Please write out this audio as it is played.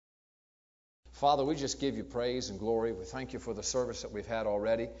Father, we just give you praise and glory. We thank you for the service that we've had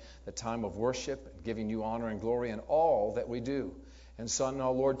already, the time of worship, giving you honor and glory in all that we do. And Son, now,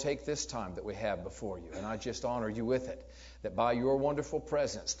 Lord, take this time that we have before you, and I just honor you with it, that by your wonderful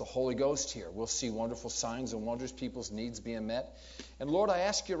presence, the Holy Ghost here, we'll see wonderful signs and wonders, people's needs being met. And Lord, I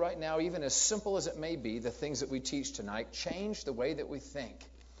ask you right now, even as simple as it may be, the things that we teach tonight, change the way that we think.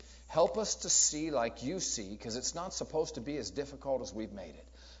 Help us to see like you see, because it's not supposed to be as difficult as we've made it.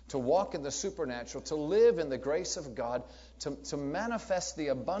 To walk in the supernatural, to live in the grace of God, to manifest the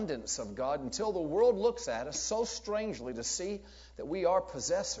abundance of God until the world looks at us so strangely to see that we are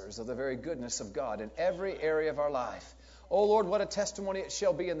possessors of the very goodness of God in every area of our life. Oh Lord, what a testimony it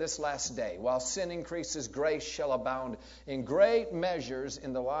shall be in this last day. While sin increases, grace shall abound in great measures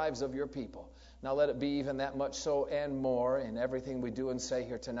in the lives of your people. Now let it be even that much so and more in everything we do and say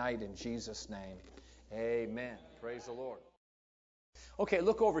here tonight in Jesus' name. Amen. Praise the Lord. Okay,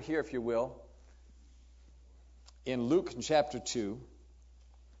 look over here, if you will, in Luke chapter 2.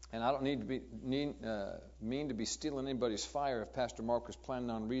 And I don't mean to be stealing anybody's fire if Pastor Mark was planning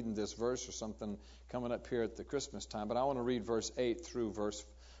on reading this verse or something coming up here at the Christmas time. But I want to read verse 8 through verse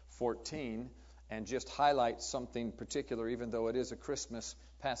 14 and just highlight something particular, even though it is a Christmas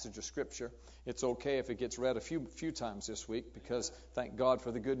passage of Scripture. It's okay if it gets read a few times this week, because thank God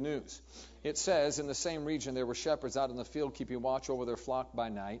for the good news. It says, in the same region there were shepherds out in the field keeping watch over their flock by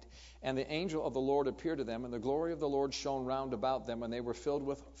night. And the angel of the Lord appeared to them, and the glory of the Lord shone round about them, and they were filled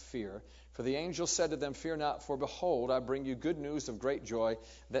with fear. For the angel said to them, Fear not, for behold, I bring you good news of great joy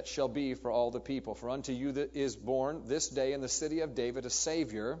that shall be for all the people. For unto you that is born this day in the city of David a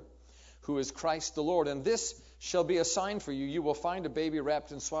Savior, who is Christ the Lord. And this shall be a sign for you. You will find a baby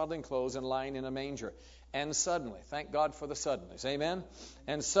wrapped in swaddling clothes and lying in a manger. And suddenly, thank God for the suddenlies, amen?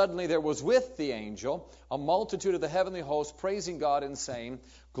 And suddenly there was with the angel a multitude of the heavenly host praising God and saying,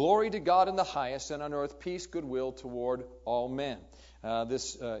 Glory to God in the highest, and on earth peace, goodwill toward all men.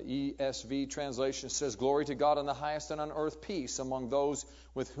 This ESV translation says, Glory to God in the highest, and on earth peace among those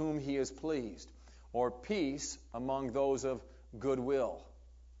with whom he is pleased. Or peace among those of goodwill.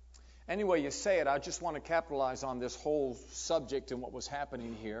 Any way you say it, I just want to capitalize on this whole subject and what was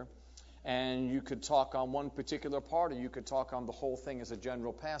happening here. And you could talk on one particular part, or you could talk on the whole thing as a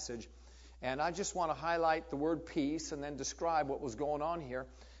general passage. And I just want to highlight the word peace and then describe what was going on here.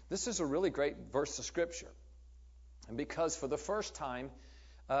 This is a really great verse of Scripture. And because for the first time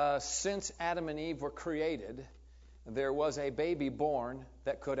since Adam and Eve were created, there was a baby born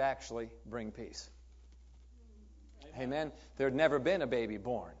that could actually bring peace. Amen. There had never been a baby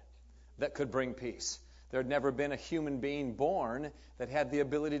born that could bring peace. There had never been a human being born that had the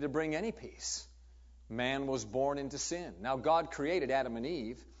ability to bring any peace. Man was born into sin. Now, God created Adam and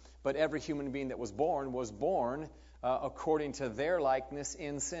Eve, but every human being that was born according to their likeness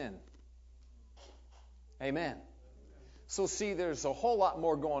in sin. Amen. So see, there's a whole lot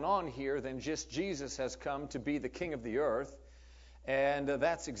more going on here than just Jesus has come to be the king of the earth. And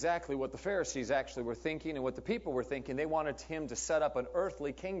that's exactly what the Pharisees actually were thinking and what the people were thinking. They wanted him to set up an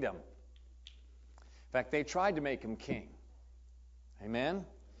earthly kingdom. In fact, they tried to make him king. Amen?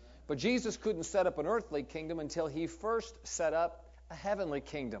 But Jesus couldn't set up an earthly kingdom until he first set up a heavenly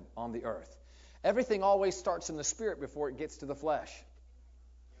kingdom on the earth. Everything always starts in the spirit before it gets to the flesh.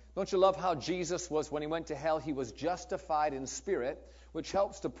 Don't you love how Jesus was, when he went to hell, he was justified in spirit, which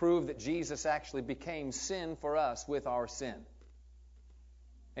helps to prove that Jesus actually became sin for us with our sin.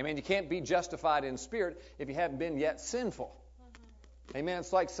 Amen? You can't be justified in spirit if you haven't been yet sinful. Amen.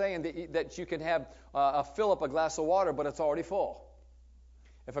 It's like saying that you can have fill up a glass of water, but it's already full.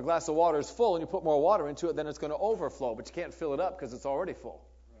 If a glass of water is full and you put more water into it, then it's going to overflow, but you can't fill it up because it's already full.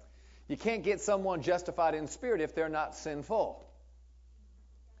 Right. You can't get someone justified in spirit if they're not sinful.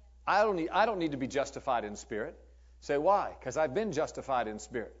 I don't need to be justified in spirit. Say, why? Because I've been justified in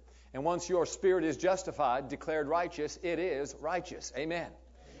spirit. And once your spirit is justified, declared righteous, it is righteous. Amen.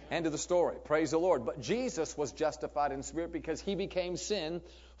 End of the story. Praise the Lord. But Jesus was justified in spirit because he became sin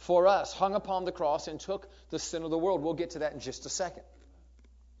for us, hung upon the cross and took the sin of the world. We'll get to that in just a second.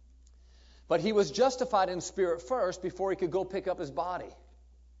 But he was justified in spirit first before he could go pick up his body.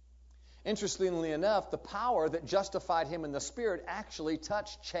 Interestingly enough, the power that justified him in the spirit actually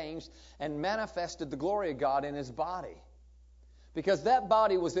touched, changed, and manifested the glory of God in his body. Because that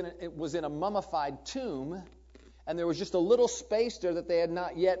body was in a mummified tomb, and there was just a little space there that they had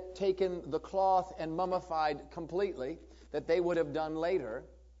not yet taken the cloth and mummified completely, that they would have done later.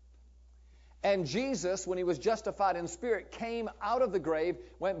 And Jesus, when he was justified in spirit, came out of the grave,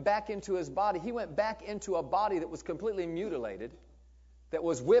 went back into his body. He went back into a body that was completely mutilated, that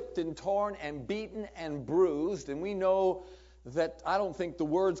was whipped and torn and beaten and bruised. And we know that I don't think the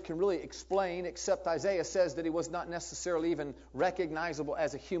words can really explain, except Isaiah says that he was not necessarily even recognizable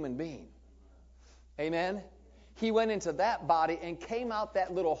as a human being. Amen? He went into that body and came out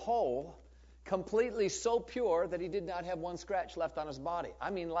that little hole completely so pure that he did not have one scratch left on his body. I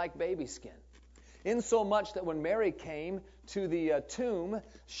mean, like baby skin. Insomuch that when Mary came to the tomb,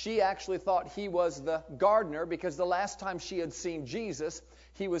 she actually thought he was the gardener, because the last time she had seen Jesus,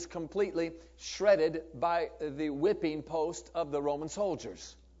 he was completely shredded by the whipping post of the Roman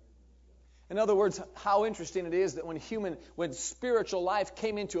soldiers. In other words, how interesting it is that when spiritual life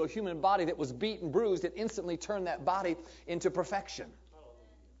came into a human body that was beat and bruised, it instantly turned that body into perfection.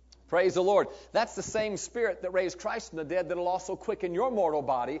 Praise the Lord. That's the same Spirit that raised Christ from the dead that will also quicken your mortal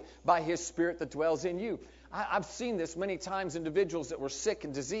body by His Spirit that dwells in you. I've seen this many times, individuals that were sick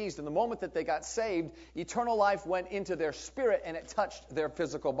and diseased, and the moment that they got saved, eternal life went into their spirit and it touched their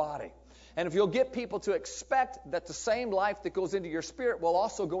physical body. And if you'll get people to expect that the same life that goes into your spirit will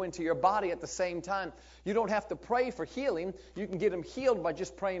also go into your body at the same time, you don't have to pray for healing. You can get them healed by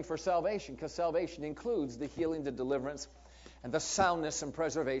just praying for salvation, because salvation includes the healing, the deliverance, and the soundness and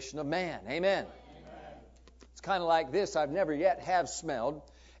preservation of man. Amen. It's kind of like this. I've never yet have smelled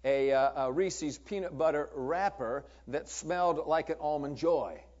a Reese's peanut butter wrapper that smelled like an Almond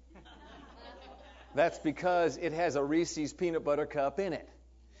Joy. That's because it has a Reese's peanut butter cup in it.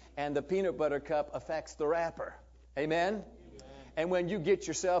 And the peanut butter cup affects the wrapper. Amen? And when you get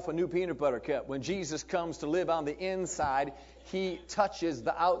yourself a new peanut butter cup, when Jesus comes to live on the inside, He touches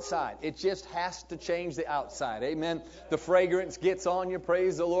the outside. It just has to change the outside. Amen. The fragrance gets on you.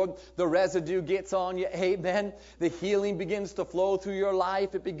 Praise the Lord. The residue gets on you. Amen. The healing begins to flow through your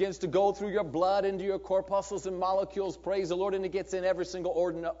life. It begins to go through your blood into your corpuscles and molecules. Praise the Lord. And it gets in every single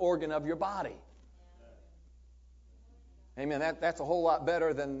organ of your body. Amen. That's a whole lot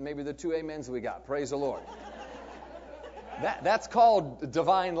better than maybe the 2 amens we got. Praise the Lord. That's called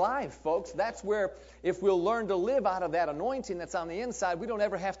divine life, folks. That's where, if we'll learn to live out of that anointing that's on the inside, we don't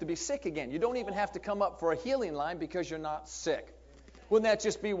ever have to be sick again. You don't even have to come up for a healing line because you're not sick. Wouldn't that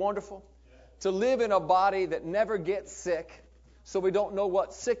just be wonderful? To live in a body that never gets sick, so we don't know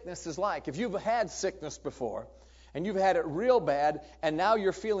what sickness is like. If you've had sickness before, and you've had it real bad, and now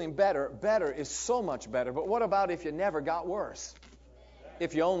you're feeling better, better is so much better. But what about if you never got worse?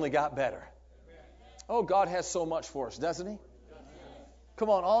 If you only got better? Oh, God has so much for us, doesn't He? Come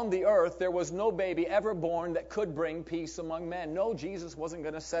on the earth, there was no baby ever born that could bring peace among men. No, Jesus wasn't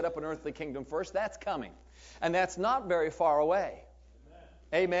going to set up an earthly kingdom first. That's coming. And that's not very far away.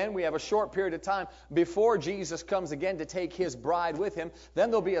 Amen. We have a short period of time before Jesus comes again to take His bride with Him. Then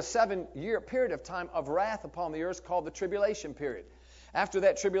there'll be a 7-year period of time of wrath upon the earth called the tribulation period. After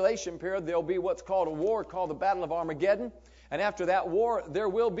that tribulation period, there'll be what's called a war called the Battle of Armageddon. And after that war, there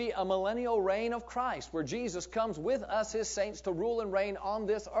will be a millennial reign of Christ, where Jesus comes with us, His saints, to rule and reign on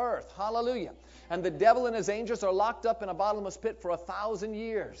this earth. Hallelujah. And the devil and his angels are locked up in a bottomless pit for 1,000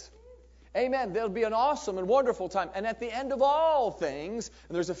 years. Amen. There'll be an awesome and wonderful time. And at the end of all things,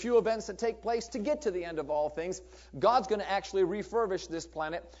 and there's a few events that take place to get to the end of all things, God's going to actually refurbish this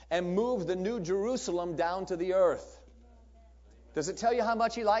planet and move the New Jerusalem down to the earth. Does it tell you how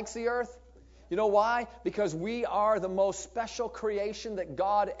much He likes the earth? You know why? Because we are the most special creation that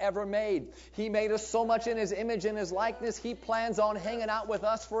God ever made. He made us so much in His image and His likeness, He plans on hanging out with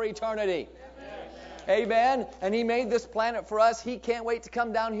us for eternity. Amen. And He made this planet for us. He can't wait to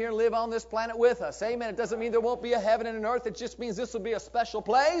come down here and live on this planet with us. Amen. It doesn't mean there won't be a heaven and an earth. It just means this will be a special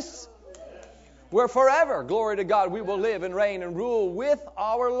place where forever, glory to God, we will live and reign and rule with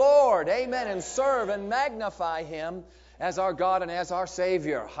our Lord. Amen. And serve and magnify Him as our God and as our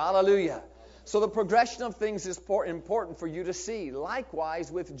Savior. Hallelujah. So the progression of things is important for you to see.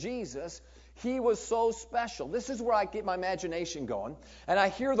 Likewise with Jesus, He was so special. This is where I get my imagination going. And I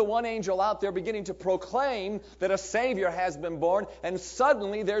hear the one angel out there beginning to proclaim that a Savior has been born. And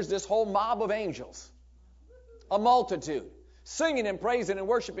suddenly there's this whole mob of angels. A multitude. Singing and praising and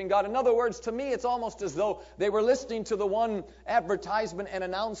worshiping God. In other words, to me, it's almost as though they were listening to the one advertisement and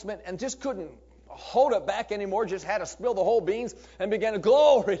announcement and just couldn't hold it back anymore, just had to spill the whole beans and began to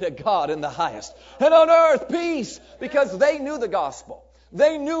glory to God in the highest. And on earth, peace, because they knew the gospel.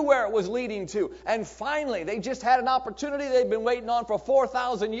 They knew where it was leading to. And finally, they just had an opportunity they'd been waiting on for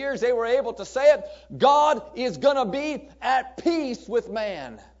 4,000 years. They were able to say it. God is going to be at peace with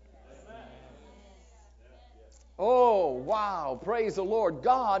man. Oh, wow. Praise the Lord.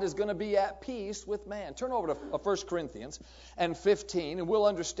 God is going to be at peace with man. Turn over to 1 Corinthians and 15, and we'll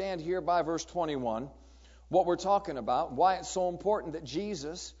understand here by verse 21 what we're talking about, why it's so important that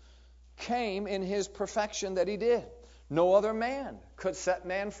Jesus came in His perfection that He did. No other man could set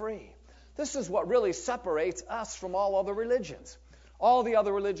man free. This is what really separates us from all other religions. All the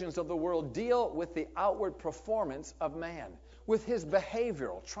other religions of the world deal with the outward performance of man, with his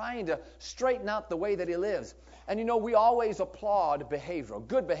behavioral, trying to straighten out the way that he lives. And you know, we always applaud behavioral.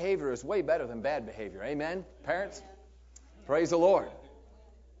 Good behavior is way better than bad behavior. Amen, parents? Praise the Lord.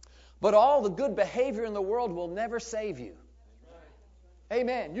 But all the good behavior in the world will never save you.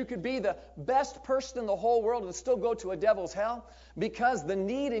 Amen. You could be the best person in the whole world and still go to a devil's hell because the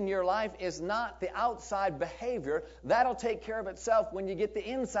need in your life is not the outside behavior. That'll take care of itself when you get the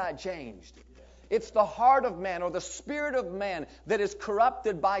inside changed. It's the heart of man or the spirit of man that is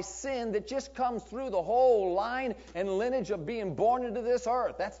corrupted by sin that just comes through the whole line and lineage of being born into this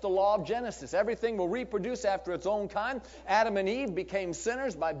earth. That's the law of Genesis. Everything will reproduce after its own kind. Adam and Eve became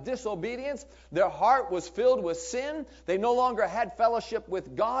sinners by disobedience. Their heart was filled with sin. They no longer had fellowship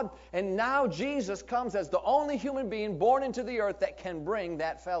with God. And now Jesus comes as the only human being born into the earth that can bring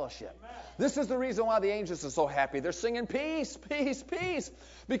that fellowship. Amen. This is the reason why the angels are so happy. They're singing peace, peace, peace.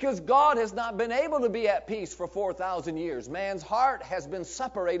 Because God has not been able to be at peace for 4,000 years. Man's heart has been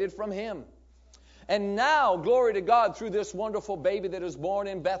separated from Him. And now, glory to God, through this wonderful baby that is born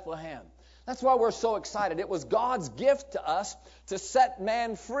in Bethlehem. That's why we're so excited. It was God's gift to us to set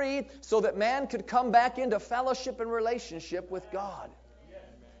man free so that man could come back into fellowship and relationship with God.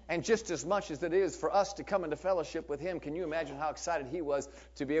 And just as much as it is for us to come into fellowship with Him, can you imagine how excited He was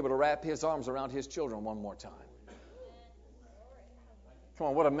to be able to wrap His arms around His children one more time? Come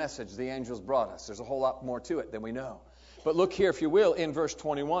on, what a message the angels brought us. There's a whole lot more to it than we know. But look here, if you will, in verse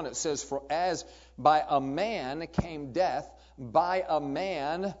 21, it says, "For as by a man came death, by a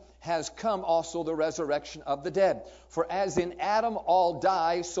man has come also the resurrection of the dead. For as in Adam all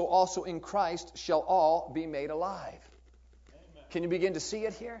die, so also in Christ shall all be made alive." Amen. Can you begin to see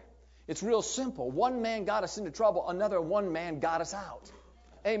it here? It's real simple. One man got us into trouble, another one man got us out.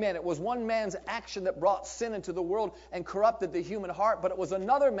 Amen. It was one man's action that brought sin into the world and corrupted the human heart, but it was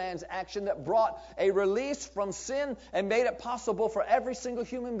another man's action that brought a release from sin and made it possible for every single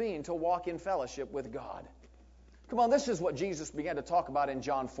human being to walk in fellowship with God. Come on, this is what Jesus began to talk about in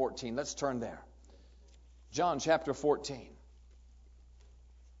John 14. Let's turn there. John chapter 14.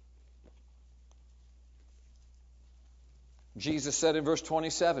 Jesus said in verse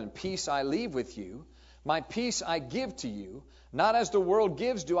 27, "Peace I leave with you, my peace I give to you. Not as the world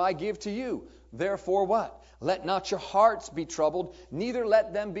gives do I give to you. Therefore what? Let not your hearts be troubled, neither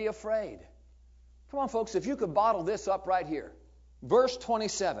let them be afraid." Come on, folks, if you could bottle this up right here. Verse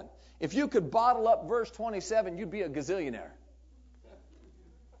 27. If you could bottle up verse 27, you'd be a gazillionaire.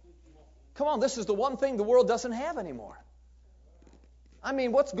 Come on, this is the one thing the world doesn't have anymore. I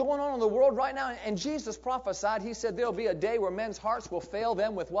mean, what's going on in the world right now? And Jesus prophesied, He said there'll be a day where men's hearts will fail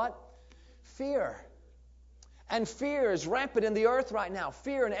them with what? Fear. And fear is rampant in the earth right now.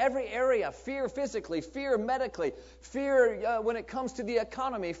 Fear in every area. Fear physically. Fear medically. Fear when it comes to the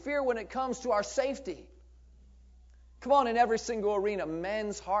economy. Fear when it comes to our safety. Come on, in every single arena,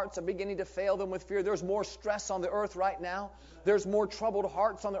 men's hearts are beginning to fail them with fear. There's more stress on the earth right now. There's more troubled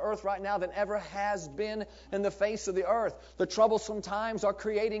hearts on the earth right now than ever has been in the face of the earth. The troublesome times are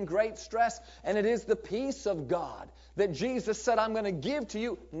creating great stress, and it is the peace of God that Jesus said, "I'm going to give to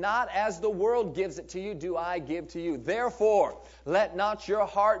you, not as the world gives it to you, do I give to you. Therefore, let not your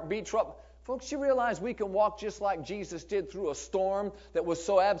heart be troubled." Folks, you realize we can walk just like Jesus did through a storm that was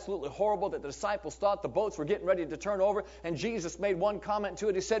so absolutely horrible that the disciples thought the boats were getting ready to turn over, and Jesus made one comment to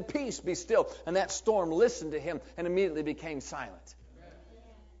it. He said, "Peace, be still." And that storm listened to Him and immediately became silent.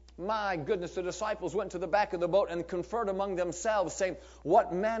 My goodness, the disciples went to the back of the boat and conferred among themselves, saying,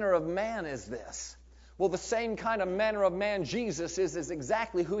 "What manner of man is this?" Well, the same kind of manner of man Jesus is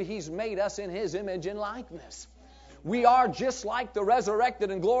exactly who He's made us in His image and likeness. We are just like the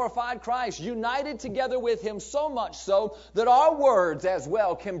resurrected and glorified Christ, united together with Him so much so that our words as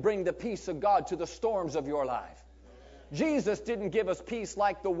well can bring the peace of God to the storms of your life. Jesus didn't give us peace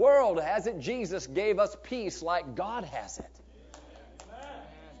like the world has it. Jesus gave us peace like God has it.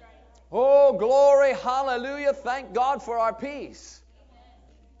 Oh, glory, hallelujah. Thank God for our peace.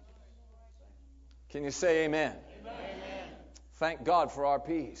 Can you say amen? Amen. Thank God for our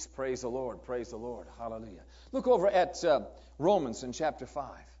peace. Praise the Lord. Praise the Lord. Hallelujah. Look over at Romans in chapter 5.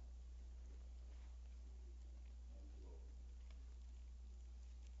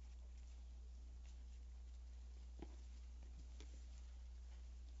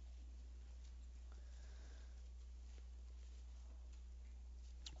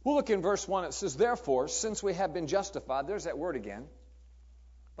 We'll look in verse 1. It says, "Therefore, since we have been justified," there's that word again.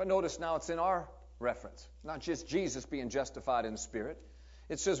 But notice now it's in our reference. Not just Jesus being justified in spirit.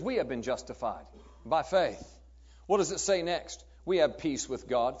 It says we have been justified by faith. What does it say next? We have peace with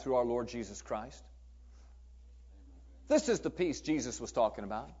God through our Lord Jesus Christ. This is the peace Jesus was talking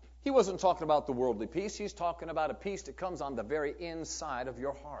about. He wasn't talking about the worldly peace. He's talking about a peace that comes on the very inside of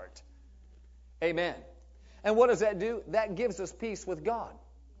your heart. Amen. And what does that do? That gives us peace with God.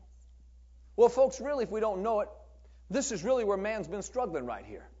 Well, folks, really, if we don't know it, this is really where man's been struggling right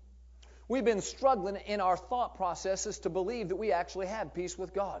here. We've been struggling in our thought processes to believe that we actually have peace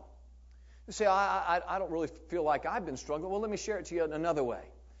with God. You say, I don't really feel like I've been struggling. Well, let me share it to you in another way.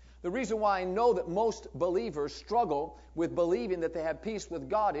 The reason why I know that most believers struggle with believing that they have peace with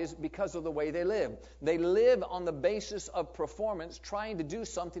God is because of the way they live. They live on the basis of performance, trying to do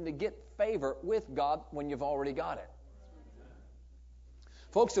something to get favor with God when you've already got it.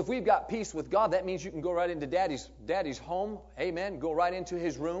 Folks, if we've got peace with God, that means you can go right into Daddy's home. Amen. Go right into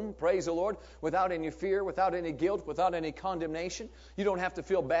His room. Praise the Lord. Without any fear, without any guilt, without any condemnation. You don't have to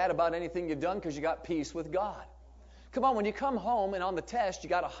feel bad about anything you've done because you got peace with God. Come on, when you come home and on the test you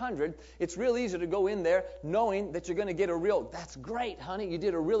got 100, it's real easy to go in there knowing that you're going to get that's great, honey, you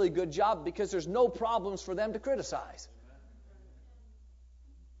did a really good job, because there's no problems for them to criticize.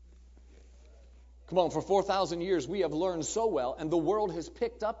 Come on, for 4,000 years we have learned so well, and the world has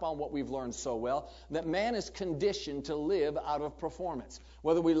picked up on what we've learned so well, that man is conditioned to live out of performance.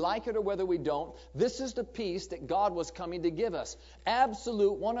 Whether we like it or whether we don't, this is the peace that God was coming to give us.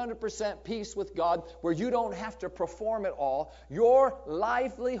 Absolute 100% peace with God, where you don't have to perform at all. Your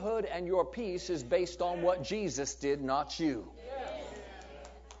livelihood and your peace is based on what Jesus did, not you.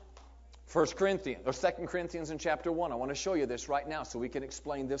 2 Corinthians in chapter 1. I want to show you this right now so we can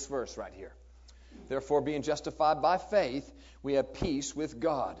explain this verse right here. Therefore, being justified by faith, we have peace with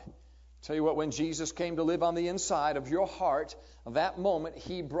God. Tell you what, when Jesus came to live on the inside of your heart, that moment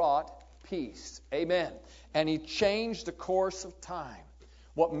He brought peace. Amen. And He changed the course of time.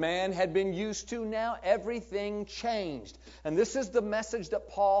 What man had been used to, now everything changed. And this is the message that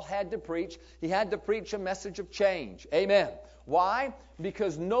Paul had to preach. He had to preach a message of change. Amen. Why?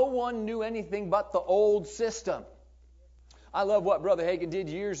 Because no one knew anything but the old system. I love what Brother Hagin did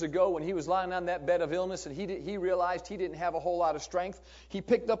years ago when he was lying on that bed of illness and he realized he didn't have a whole lot of strength. He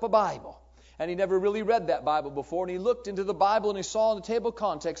picked up a Bible, and he never really read that Bible before, and he looked into the Bible and he saw in the table of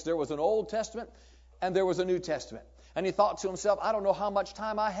contents there was an Old Testament and there was a New Testament. And he thought to himself, I don't know how much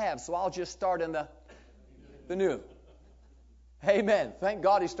time I have, so I'll just start in the New. Amen. Thank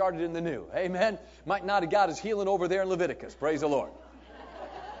God he started in the New. Amen. Might not have got his healing over there in Leviticus. Praise the Lord.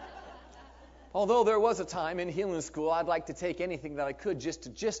 Although there was a time in healing school, I'd like to take anything that I could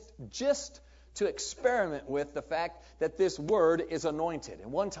just to experiment with the fact that this word is anointed.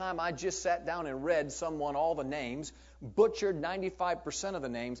 And one time I just sat down and read someone all the names, butchered 95% of the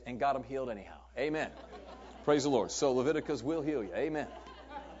names, and got them healed anyhow. Amen. Praise the Lord. So Leviticus will heal you. Amen.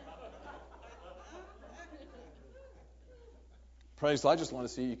 Praise the Lord. I just want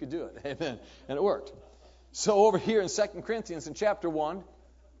to see you could do it. Amen. And it worked. So over here in 2 Corinthians in chapter 1,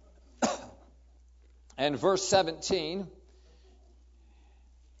 and verse 17,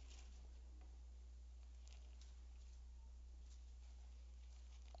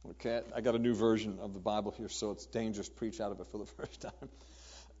 okay, I got a new version of the Bible here, so it's dangerous to preach out of it for the first time.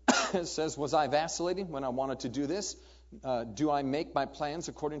 It says, was I vacillating when I wanted to do this? Do I make my plans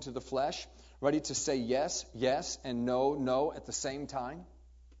according to the flesh, ready to say yes, yes, and no, no at the same time?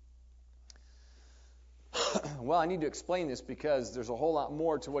 Well, I need to explain this because there's a whole lot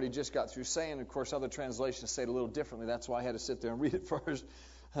more to what he just got through saying. Of course, other translations say it a little differently. That's why I had to sit there and read it first,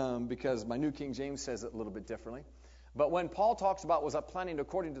 because my New King James says it a little bit differently. But when Paul talks about was I planning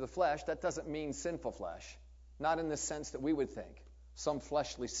according to the flesh, that doesn't mean sinful flesh. Not in the sense that we would think, some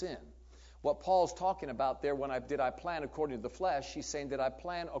fleshly sin. What Paul's talking about there, did I plan according to the flesh, he's saying, did I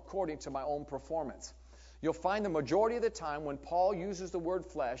plan according to my own performance? You'll find the majority of the time when Paul uses the word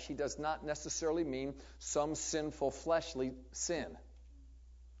flesh, he does not necessarily mean some sinful fleshly sin.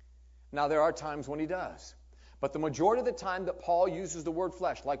 Now, there are times when he does. But the majority of the time that Paul uses the word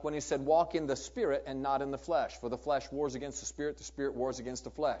flesh, like when he said, walk in the Spirit and not in the flesh. For the flesh wars against the Spirit wars against the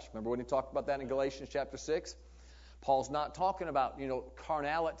flesh. Remember when he talked about that in Galatians chapter 6? Paul's not talking about,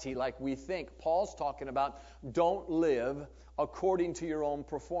 carnality like we think. Paul's talking about don't live according to your own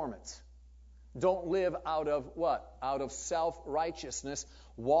performance. Don't live out of what? Out of self-righteousness.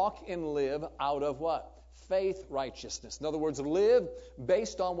 Walk and live out of what? Faith righteousness. In other words, live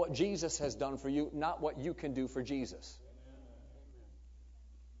based on what Jesus has done for you, not what you can do for Jesus.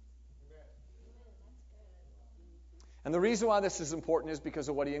 And the reason why this is important is because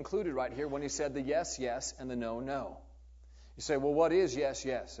of what he included right here when he said the yes, yes, and the no, no. You say, well, what is yes,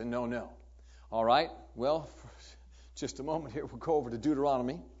 yes, and no, no? All right, well, for just a moment here, we'll go over to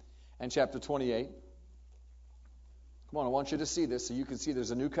Deuteronomy and chapter 28. Come on, I want you to see this so you can see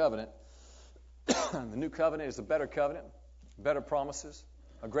there's a new covenant. The new covenant is a better covenant, better promises,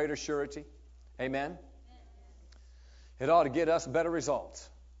 a greater surety. Amen? It ought to get us better results.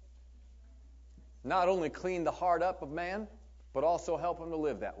 Not only clean the heart up of man, but also help him to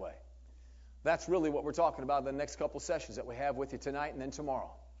live that way. That's really what we're talking about in the next couple sessions that we have with you tonight and then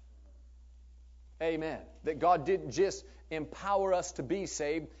tomorrow. Amen. That God didn't just empower us to be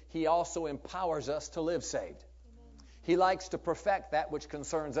saved, He also empowers us to live saved. He likes to perfect that which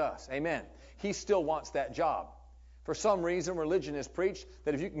concerns us. Amen. He still wants that job. For some reason, religion has preached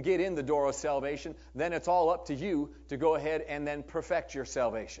that if you can get in the door of salvation, then it's all up to you to go ahead and then perfect your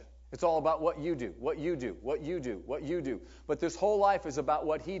salvation. It's all about what you do, what you do, what you do, what you do. But this whole life is about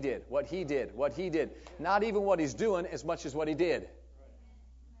what He did, what He did, what He did. Not even what He's doing as much as what He did.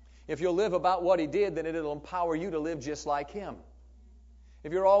 If you'll live about what He did, then it'll empower you to live just like Him.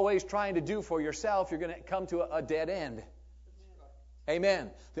 If you're always trying to do for yourself, you're going to come to a dead end.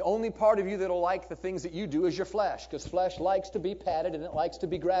 Amen. The only part of you that will like the things that you do is your flesh, because flesh likes to be patted and it likes to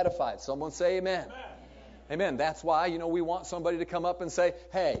be gratified. Someone say amen. Amen. Amen. That's why, we want somebody to come up and say,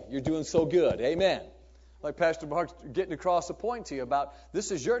 hey, you're doing so good. Amen. Like Pastor Mark's getting across the point to you about,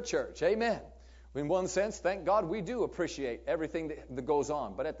 this is your church. Amen. In one sense, thank God we do appreciate everything that goes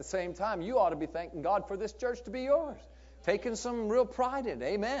on. But at the same time, you ought to be thanking God for this church to be yours. Taking some real pride in it.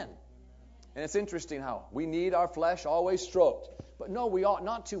 Amen. And it's interesting how we need our flesh always stroked. But no, we ought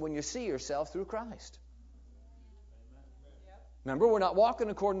not to when you see yourself through Christ. Remember, we're not walking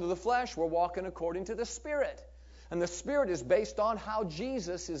according to the flesh. We're walking according to the Spirit. And the Spirit is based on how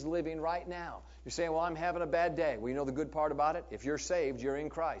Jesus is living right now. You're saying, well, I'm having a bad day. Well, you know the good part about it? If you're saved, you're in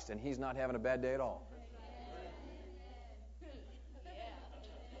Christ, and He's not having a bad day at all.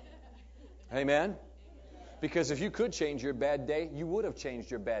 Amen? Because if you could change your bad day, you would have changed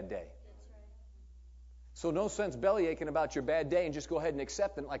your bad day. So no sense belly aching about your bad day and just go ahead and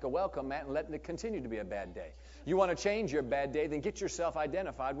accept it like a welcome mat and letting it continue to be a bad day. You want to change your bad day, then get yourself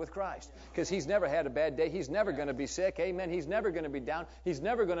identified with Christ. Because He's never had a bad day. He's never going to be sick. Amen. He's never going to be down. He's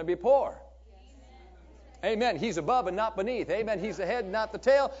never going to be poor. Amen. He's above and not beneath. Amen. He's the head and not the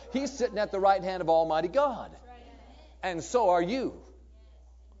tail. He's sitting at the right hand of Almighty God. And so are you.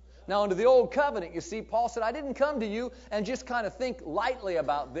 Now, under the old covenant, you see, Paul said, I didn't come to you and just kind of think lightly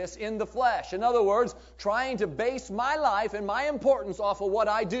about this in the flesh. In other words, trying to base my life and my importance off of what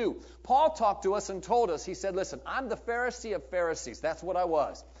I do. Paul talked to us and told us, he said, listen, I'm the Pharisee of Pharisees. That's what I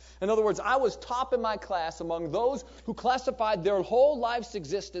was. In other words, I was top in my class among those who classified their whole life's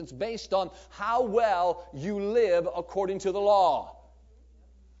existence based on how well you live according to the law.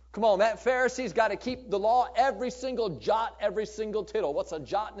 Come on, that Pharisee's got to keep the law, every single jot, every single tittle. What's a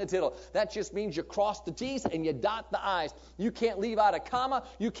jot and a tittle? That just means you cross the T's and you dot the I's. You can't leave out a comma.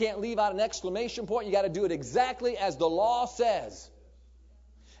 You can't leave out an exclamation point. You got to do it exactly as the law says.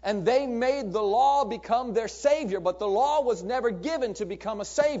 And they made the law become their Savior, but the law was never given to become a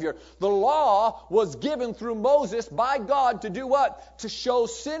Savior. The law was given through Moses by God to do what? To show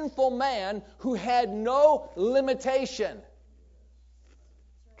sinful man who had no limitation.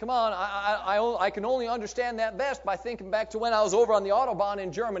 Come on, I can only understand that best by thinking back to when I was over on the Autobahn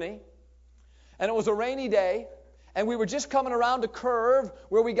in Germany, and it was a rainy day, and we were just coming around a curve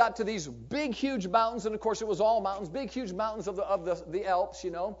where we got to these big, huge mountains, and of course it was all mountains, big, huge mountains of the Alps,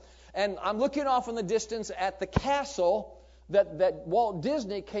 and I'm looking off in the distance at the castle that Walt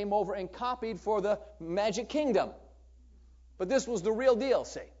Disney came over and copied for the Magic Kingdom. But this was the real deal,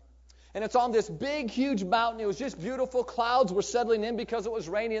 see. And it's on this big, huge mountain. It was just beautiful. Clouds were settling in because it was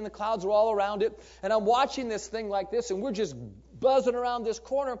rainy, and the clouds were all around it. And I'm watching this thing like this, and we're just buzzing around this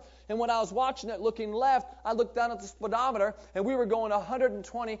corner. And when I was watching it looking left, I looked down at the speedometer, and we were going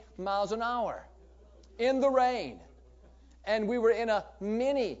 120 miles an hour in the rain. And we were in a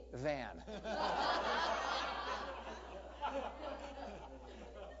minivan.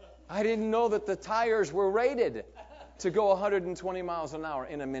 I didn't know that the tires were rated to go 120 miles an hour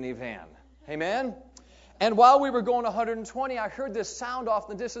in a minivan. Amen? And while we were going 120, I heard this sound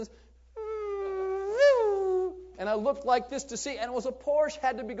off in the distance. And I looked like this to see, and it was a Porsche,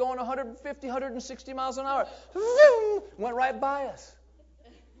 had to be going 150, 160 miles an hour. Went right by us.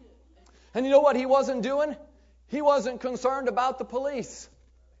 And you know what he wasn't doing? He wasn't concerned about the police.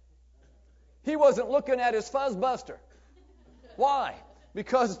 He wasn't looking at his fuzzbuster. Why?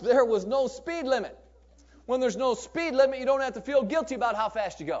 Because there was no speed limit. When there's no speed limit, you don't have to feel guilty about how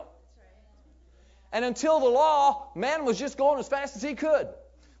fast you go. And until the law, man was just going as fast as he could.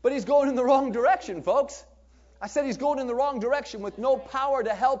 But he's going in the wrong direction, folks. I said he's going in the wrong direction with no power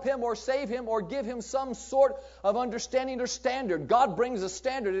to help him or save him or give him some sort of understanding or standard. God brings a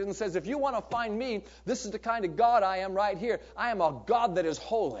standard and says, if you want to find me, this is the kind of God I am right here. I am a God that is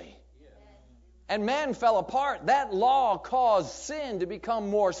holy. And man fell apart. That law caused sin to become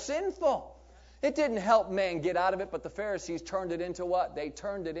more sinful. It didn't help man get out of it, but the Pharisees turned it into what? They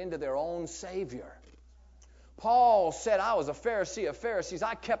turned it into their own Savior. Paul said, I was a Pharisee of Pharisees.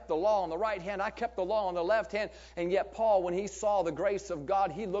 I kept the law on the right hand. I kept the law on the left hand. And yet Paul, when he saw the grace of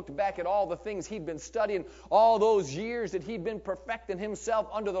God, he looked back at all the things he'd been studying, all those years that he'd been perfecting himself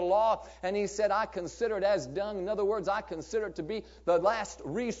under the law. And he said, I consider it as dung. In other words, I consider it to be the last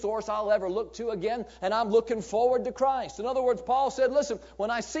resource I'll ever look to again. And I'm looking forward to Christ. In other words, Paul said, listen,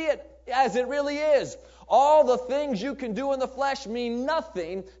 when I see it as it really is, all the things you can do in the flesh mean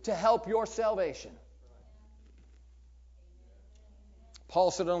nothing to help your salvation. Paul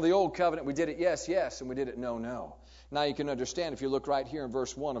said under the old covenant, we did it yes, yes, and we did it no, no. Now you can understand if you look right here in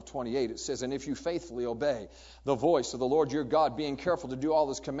verse 1 of 28, it says, and if you faithfully obey the voice of the Lord your God, being careful to do all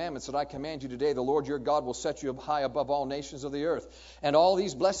his commandments that I command you today, the Lord your God will set you high above all nations of the earth. And all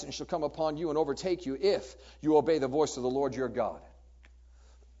these blessings shall come upon you and overtake you if you obey the voice of the Lord your God.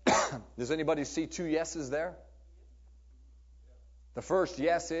 Does anybody see two yeses there? The first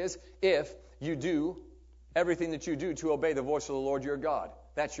yes is if you do everything that you do to obey the voice of the Lord your God.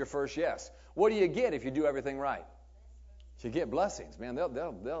 That's your first yes. What do you get if you do everything right? You get blessings, man. God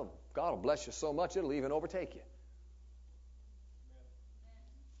will bless you so much it'll even overtake you.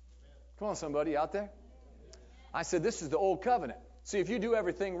 Come on, somebody out there. I said this is the old covenant. See, if you do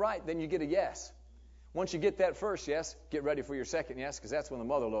everything right, then you get a yes. Once you get that first yes, get ready for your second yes, because that's when the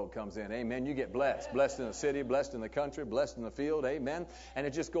mother lode comes in. Amen. You get blessed. Blessed in the city, blessed in the country, blessed in the field. Amen. And it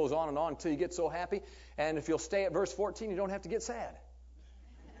just goes on until you get so happy. And if you'll stay at verse 14, you don't have to get sad.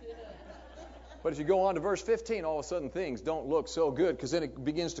 But if you go on to verse 15, all of a sudden things don't look so good, because then it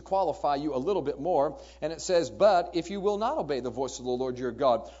begins to qualify you a little bit more. And it says, but if you will not obey the voice of the Lord your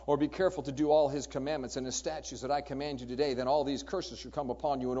God, or be careful to do all his commandments and his statutes that I command you today, then all these curses shall come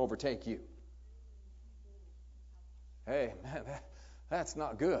upon you and overtake you. Hey, man, that's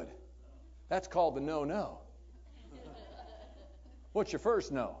not good. That's called the no-no. What's your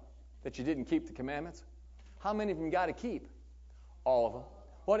first no? That you didn't keep the commandments? How many of them you got to keep? All of them.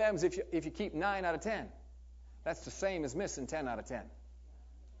 What happens if you keep 9 out of 10? That's the same as missing 10 out of 10.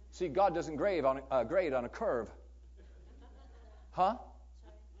 See, God doesn't grade on a curve. Huh?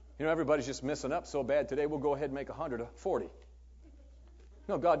 You know, everybody's just messing up so bad today, we'll go ahead and make 100 a 40.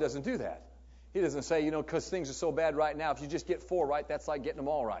 No, God doesn't do that. He doesn't say, because things are so bad right now, if you just get 4 right, that's like getting them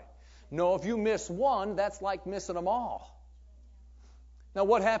all right. No, if you miss 1, that's like missing them all. Now,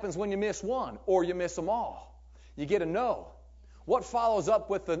 what happens when you miss 1 or you miss them all? You get a no. What follows up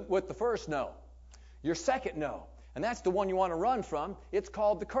with the first no? Your second no. And that's the one you want to run from. It's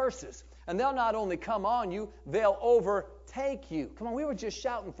called the curses. And they'll not only come on you, they'll overtake you. Come on, we were just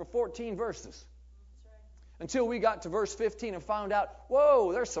shouting for 14 verses. Until we got to verse 15 and found out,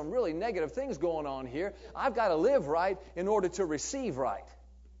 whoa, there's some really negative things going on here. I've got to live right in order to receive right.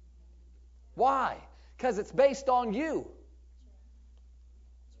 Why? Because it's based on you.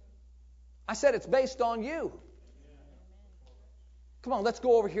 I said it's based on you. Come on, let's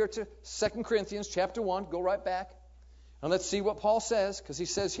go over here to 2 Corinthians chapter 1. Go right back. And let's see what Paul says, because he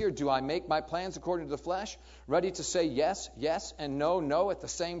says here, do I make my plans according to the flesh, ready to say yes, yes, and no, no at the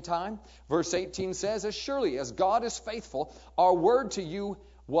same time? Verse 18 says, as surely as God is faithful, our word to you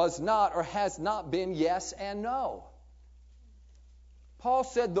was not or has not been yes and no. Paul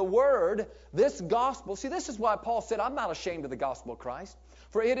said the word, this gospel, see, this is why Paul said, I'm not ashamed of the gospel of Christ,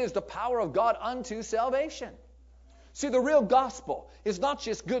 for it is the power of God unto salvation. See, the real gospel is not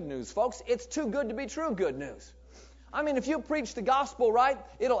just good news, folks. It's too good to be true good news. I mean, if you preach the gospel right,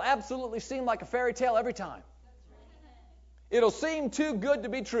 it'll absolutely seem like a fairy tale every time. It'll seem too good to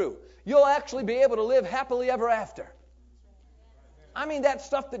be true. You'll actually be able to live happily ever after. I mean, that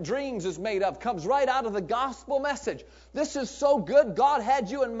stuff that dreams is made of comes right out of the gospel message. This is so good. God had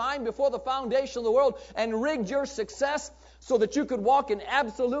you in mind before the foundation of the world and rigged your success so that you could walk in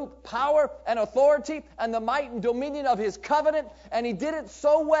absolute power and authority and the might and dominion of his covenant. And he did it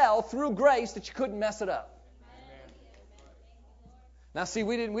so well through grace that you couldn't mess it up. Now, see,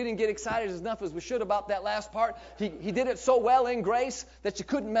 we didn't get excited as enough as we should about that last part. He did it so well in grace that you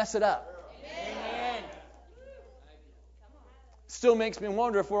couldn't mess it up. Amen. Still makes me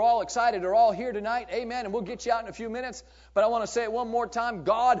wonder if we're all excited or all here tonight. Amen. And we'll get you out in a few minutes. But I want to say it one more time.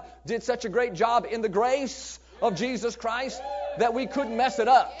 God did such a great job in the grace of Jesus Christ that we couldn't mess it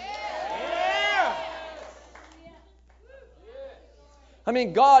up. I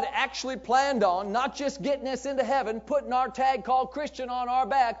mean, God actually planned on not just getting us into heaven, putting our tag called Christian on our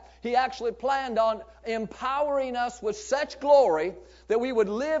back. He actually planned on empowering us with such glory that we would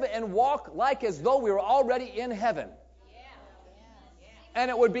live and walk like as though we were already in heaven. And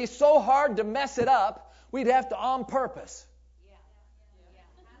it would be so hard to mess it up, we'd have to on purpose.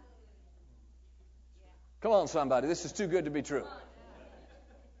 Come on, somebody. This is too good to be true.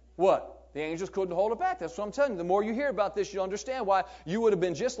 What? The angels couldn't hold it back. That's what I'm telling you. The more you hear about this, you'll understand why you would have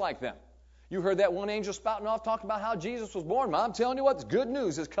been just like them. You heard that one angel spouting off talking about how Jesus was born. I'm telling you what, the good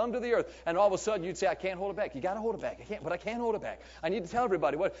news has come to the earth. And all of a sudden you'd say, I can't hold it back. You got to hold it back. I can't hold it back. I need to tell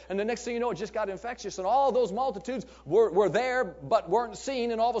everybody what. And the next thing you know, it just got infectious. And all those multitudes were there but weren't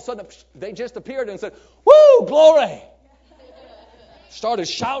seen. And all of a sudden they just appeared and said, woo, glory. Started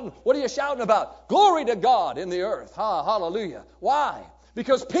shouting. What are you shouting about? Glory to God in the earth. Hallelujah. Why?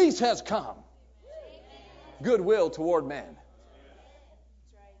 Because peace has come. Goodwill toward men.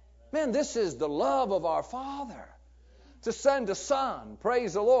 Man, this is the love of our Father. To send a son,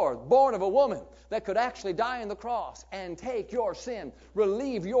 praise the Lord, born of a woman that could actually die on the cross and take your sin,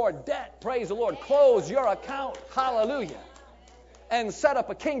 relieve your debt, praise the Lord, close your account, hallelujah, and set up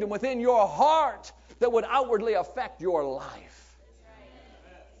a kingdom within your heart that would outwardly affect your life.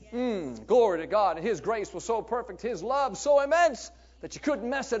 Glory to God. And His grace was so perfect, His love so immense, that you couldn't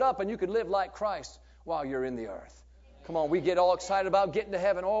mess it up and you could live like Christ while you're in the earth. Come on, we get all excited about getting to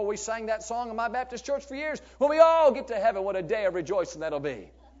heaven. Oh, we sang that song in my Baptist church for years. When we all get to heaven, what a day of rejoicing that'll be.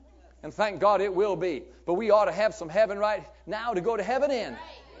 And thank God it will be. But we ought to have some heaven right now to go to heaven in.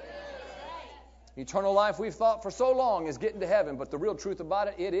 Eternal life we've thought for so long is getting to heaven. But the real truth about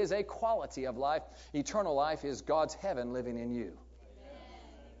it, it is a quality of life. Eternal life is God's heaven living in you.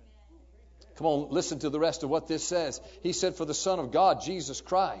 Come on, listen to the rest of what this says. He said, for the Son of God, Jesus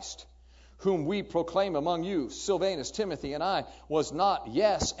Christ, whom we proclaim among you, Silvanus, Timothy, and I, was not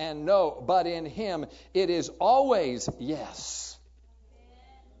yes and no, but in Him it is always yes.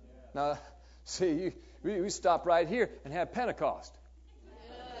 Now, see, we stop right here and have Pentecost.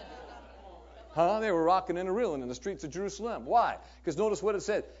 They were rocking and reeling in the streets of Jerusalem. Why? Because notice what it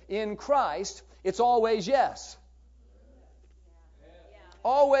said. In Christ, it's always yes.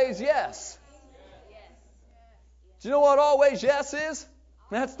 Always yes. Do you know what always yes is?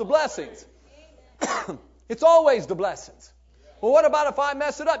 That's the blessings. It's always the blessings. Well, what about if I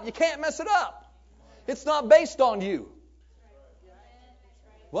mess it up? You can't mess it up. It's not based on you.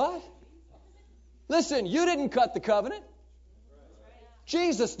 What? Listen, you didn't cut the covenant.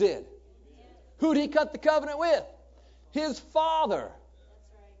 Jesus did. Who did He cut the covenant with? His Father.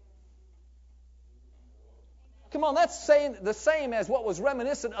 Come on, that's saying the same as what was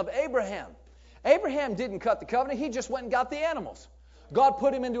reminiscent of Abraham. Abraham didn't cut the covenant. He just went and got the animals. God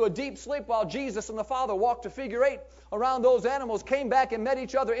put him into a deep sleep while Jesus and the Father walked a figure eight around those animals, came back and met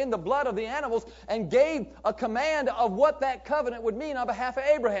each other in the blood of the animals, and gave a command of what that covenant would mean on behalf of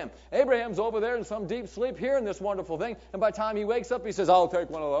Abraham. Abraham's over there in some deep sleep hearing this wonderful thing, and by the time he wakes up, he says, I'll take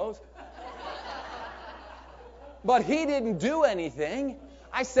one of those. But he didn't do anything.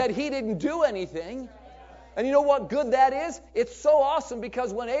 I said he didn't do anything. And you know what good that is? It's so awesome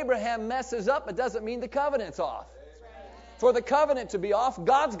because when Abraham messes up, it doesn't mean the covenant's off. For the covenant to be off,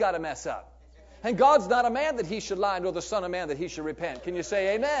 God's got to mess up. And God's not a man that He should lie, nor the Son of Man that He should repent. Can you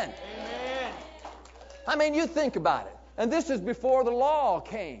say amen? Amen. I mean, you think about it. And this is before the law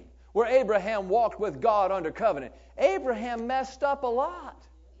came, where Abraham walked with God under covenant. Abraham messed up a lot.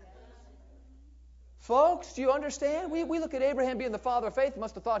 Folks, do you understand? We look at Abraham being the father of faith.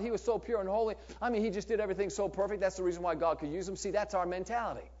 Must have thought he was so pure and holy. I mean, he just did everything so perfect. That's the reason why God could use him. See, that's our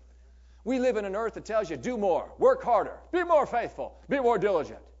mentality. We live in an earth that tells you, do more, work harder, be more faithful, be more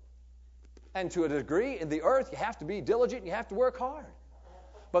diligent. And to a degree, in the earth, you have to be diligent and you have to work hard.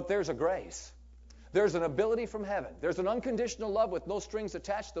 But there's a grace. There's an ability from heaven. There's an unconditional love with no strings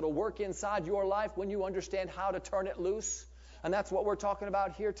attached that'll work inside your life when you understand how to turn it loose. And that's what we're talking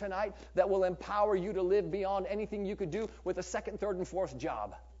about here tonight, that will empower you to live beyond anything you could do with a second, third, and fourth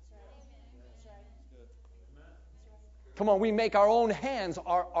job. Come on, we make our own hands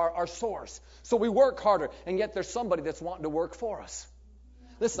our source. So we work harder, and yet there's somebody that's wanting to work for us.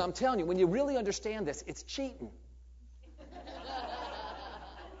 Listen, I'm telling you, when you really understand this, it's cheating.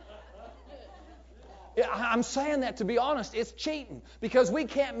 I'm saying that to be honest, it's cheating because we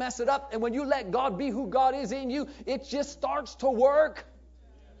can't mess it up. And when you let God be who God is in you, it just starts to work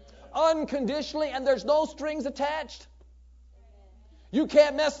unconditionally and there's no strings attached. You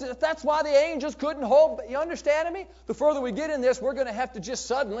can't mess it up. That's why the angels couldn't hold. You understand me? The further we get in this, we're going to have to just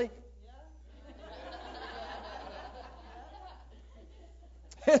suddenly.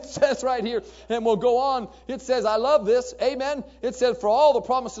 It says right here, and we'll go on. It says, I love this. Amen. It says, for all the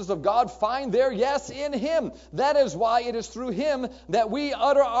promises of God find their yes in Him. That is why it is through Him that we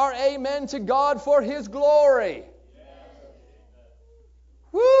utter our amen to God for His glory.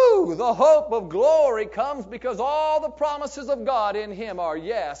 Woo! The hope of glory comes because all the promises of God in Him are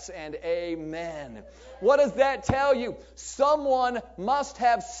yes and amen. What does that tell you? Someone must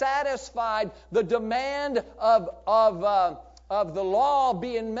have satisfied the demand of the law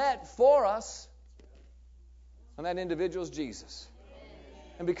being met for us. And that individual is Jesus.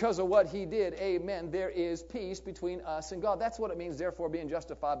 And because of what He did, amen, there is peace between us and God. That's what it means, therefore, being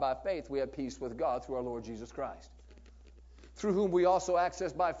justified by faith, we have peace with God through our Lord Jesus Christ. Through whom we also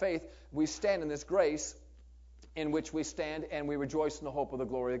access by faith, we stand in this grace in which we stand, and we rejoice in the hope of the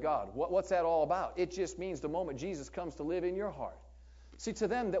glory of God. What's that all about? It just means the moment Jesus comes to live in your heart. See, to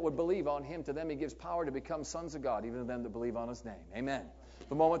them that would believe on Him, to them He gives power to become sons of God, even to them that believe on His name. Amen.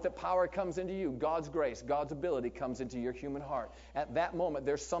 The moment that power comes into you, God's grace, God's ability comes into your human heart. At that moment,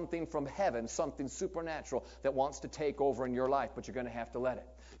 there's something from heaven, something supernatural that wants to take over in your life, but you're going to have to let it.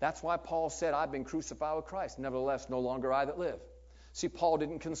 That's why Paul said, I've been crucified with Christ. Nevertheless, no longer I that live. See, Paul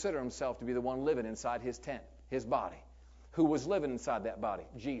didn't consider himself to be the one living inside his tent, his body. Who was living inside that body?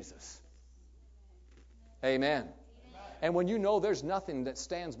 Jesus. Amen. And when you know there's nothing that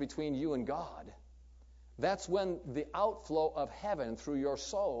stands between you and God, that's when the outflow of heaven through your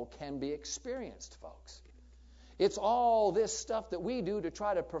soul can be experienced, folks. It's all this stuff that we do to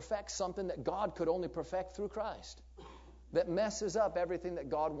try to perfect something that God could only perfect through Christ, that messes up everything that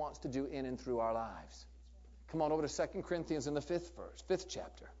God wants to do in and through our lives. Come on over to 2 Corinthians in the 5th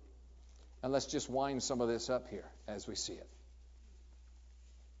chapter. And let's just wind some of this up here as we see it.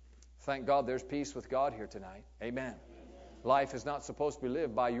 Thank God there's peace with God here tonight. Amen. Life is not supposed to be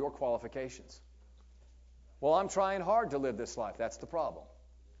lived by your qualifications. Well, I'm trying hard to live this life. That's the problem.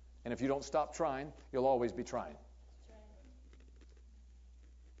 And if you don't stop trying, you'll always be trying.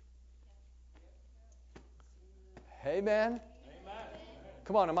 Amen.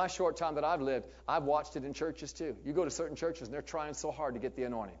 Come on, in my short time that I've lived, I've watched it in churches too. You go to certain churches and they're trying so hard to get the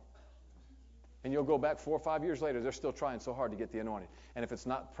anointing. And you'll go back 4 or 5 years later, they're still trying so hard to get the anointing. And if it's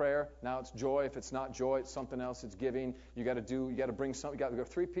not prayer, now it's joy. If it's not joy, it's something else. It's giving. You got to bring something. You got to go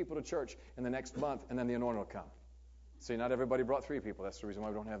 3 people to church in the next month, and then the anointing will come. See, not everybody brought 3 people. That's the reason why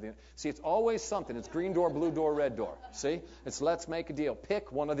we don't have the... See, it's always something. It's green door, blue door, red door. See? It's let's make a deal.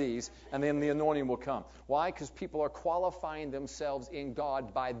 Pick one of these, and then the anointing will come. Why? Because people are qualifying themselves in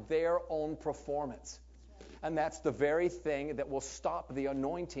God by their own performance. And that's the very thing that will stop the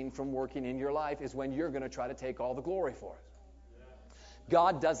anointing from working in your life, is when you're going to try to take all the glory for it.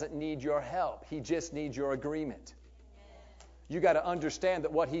 God doesn't need your help. He just needs your agreement. You got to understand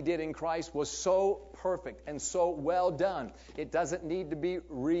that what He did in Christ was so perfect and so well done. It doesn't need to be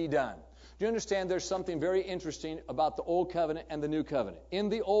redone. Do you understand there's something very interesting about the Old Covenant and the New Covenant? In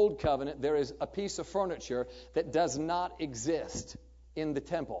the Old Covenant, there is a piece of furniture that does not exist in the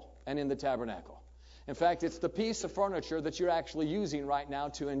temple and in the tabernacle. In fact, it's the piece of furniture that you're actually using right now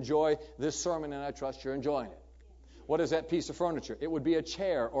to enjoy this sermon, and I trust you're enjoying it. What is that piece of furniture? It would be a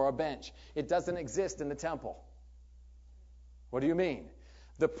chair or a bench. It doesn't exist in the temple. What do you mean?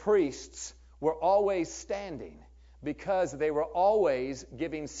 The priests were always standing because they were always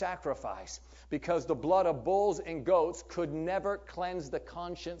giving sacrifice, because the blood of bulls and goats could never cleanse the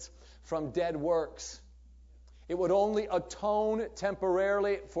conscience from dead works. It would only atone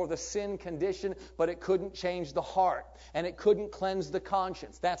temporarily for the sin condition, but it couldn't change the heart, and it couldn't cleanse the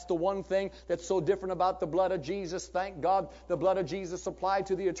conscience. That's the one thing that's so different about the blood of Jesus. Thank God the blood of Jesus applied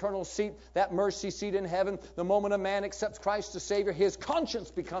to the eternal seat, that mercy seat in heaven. The moment a man accepts Christ as Savior, his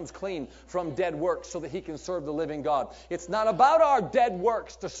conscience becomes clean from dead works so that he can serve the living God. It's not about our dead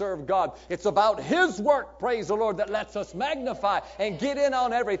works to serve God. It's about His work, praise the Lord, that lets us magnify and get in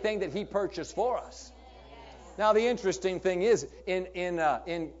on everything that He purchased for us. Now, the interesting thing is,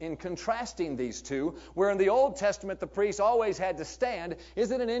 in contrasting these two, where in the Old Testament the priest always had to stand,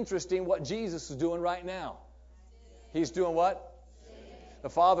 isn't it interesting what Jesus is doing right now? He's doing what? The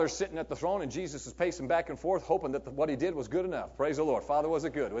Father's sitting at the throne, and Jesus is pacing back and forth, hoping that what He did was good enough. Praise the Lord. Father, was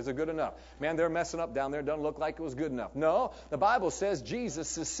it good? Was it good enough? Man, they're messing up down there. It doesn't look like it was good enough. No, the Bible says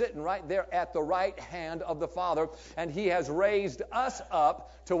Jesus is sitting right there at the right hand of the Father, and He has raised us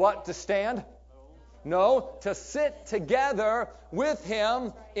up to what? To stand? No, to sit together with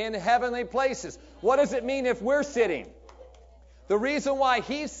Him in heavenly places. What does it mean if we're sitting? The reason why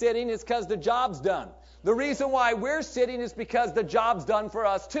He's sitting is because the job's done. The reason why we're sitting is because the job's done for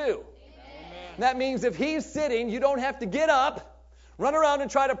us too. Amen. That means if He's sitting, you don't have to get up, Run around and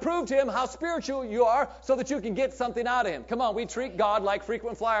try to prove to him how spiritual you are so that you can get something out of him. Come on, we treat God like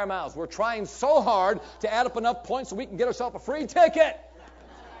frequent flyer miles. We're trying so hard to add up enough points so we can get ourselves a free ticket.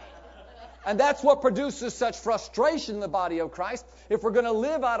 And that's what produces such frustration in the body of Christ. If we're going to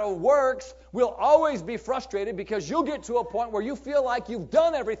live out of works, we'll always be frustrated because you'll get to a point where you feel like you've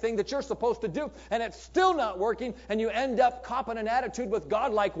done everything that you're supposed to do and it's still not working, and you end up copping an attitude with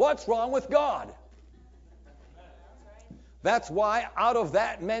God like, what's wrong with God? That's why out of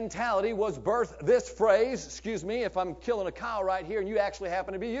that mentality was birthed this phrase. Excuse me if I'm killing a cow right here and you actually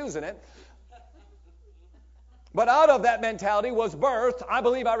happen to be using it. But out of that mentality was birthed, I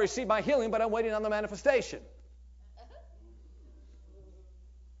believe I received my healing, but I'm waiting on the manifestation.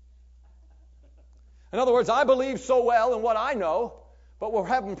 In other words, I believe so well in what I know, but we're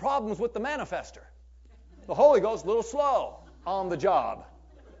having problems with the manifester. The Holy Ghost a little slow on the job.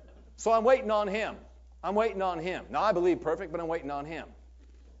 So I'm waiting on him. I'm waiting on him. Now, I believe perfect, but I'm waiting on him.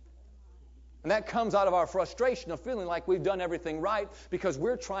 And that comes out of our frustration of feeling like we've done everything right because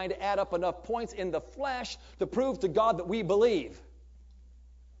we're trying to add up enough points in the flesh to prove to God that we believe.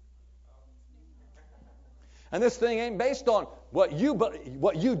 And this thing ain't based on what you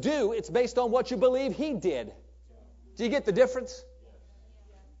do. It's based on what you believe he did. Do you get the difference?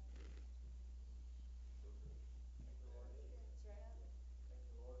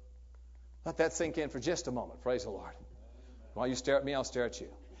 Let that sink in for just a moment. Praise the Lord. While you stare at me, I'll stare at you.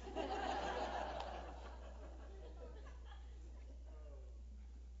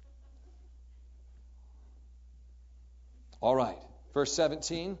 All right. Verse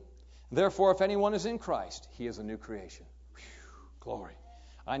 17. Therefore, if anyone is in Christ, he is a new creation. Whew, glory.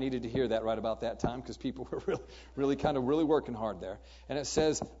 I needed to hear that right about that time because people were really working hard there. And it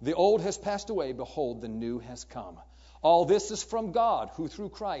says, the old has passed away. Behold, the new has come. All this is from God, who through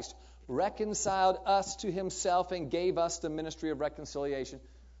Christ reconciled us to himself and gave us the ministry of reconciliation.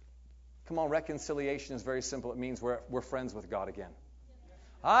 Come on, reconciliation is very simple. It means we're friends with God again.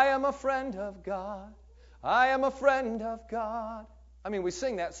 I am a friend of God. I am a friend of God. I mean, we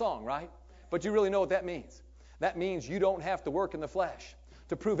sing that song, right? But you really know what that means. That means you don't have to work in the flesh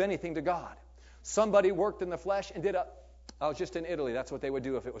to prove anything to God. Somebody worked in the flesh and I was just in Italy. That's what they would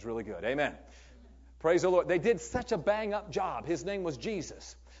do if it was really good. Amen. Praise the Lord. They did such a bang-up job. His name was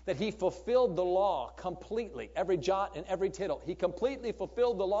Jesus. That he fulfilled the law completely, every jot and every tittle. He completely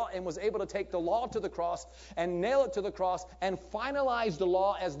fulfilled the law and was able to take the law to the cross and nail it to the cross and finalize the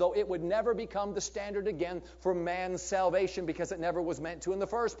law as though it would never become the standard again for man's salvation because it never was meant to in the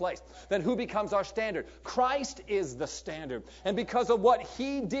first place. Then who becomes our standard? Christ is the standard. And because of what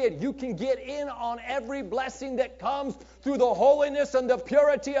he did, you can get in on every blessing that comes through the holiness and the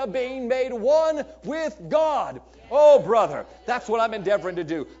purity of being made one with God. Oh, brother, that's what I'm endeavoring to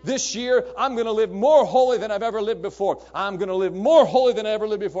do. This year, I'm going to live more holy than I've ever lived before. I'm going to live more holy than I ever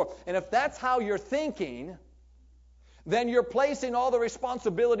lived before. And if that's how you're thinking, then you're placing all the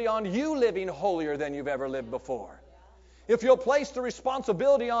responsibility on you living holier than you've ever lived before. If you'll place the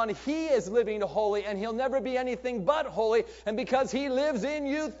responsibility on he is living holy and he'll never be anything but holy, and because he lives in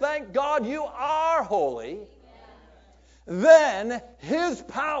you, thank God you are holy, then his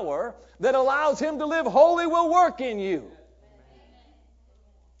power that allows him to live holy will work in you.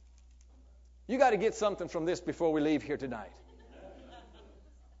 You got to get something from this before we leave here tonight.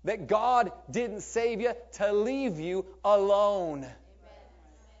 That God didn't save you to leave you alone.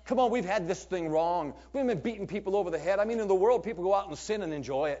 Come on, we've had this thing wrong. We've been beating people over the head. I mean, in the world, people go out and sin and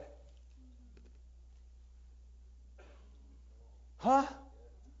enjoy it. Huh?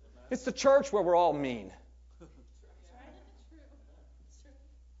 It's the church where we're all mean.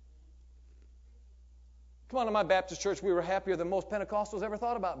 Come on, in my Baptist church, we were happier than most Pentecostals ever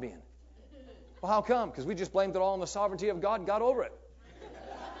thought about being. Well, how come? Because we just blamed it all on the sovereignty of God and got over it.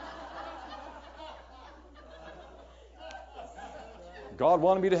 God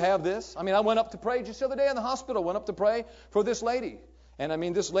wanted me to have this. I mean, I went up to pray just the other day in the hospital. Went up to pray for this lady. And I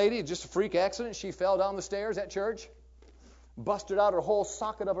mean, this lady, just a freak accident. She fell down the stairs at church. Busted out her whole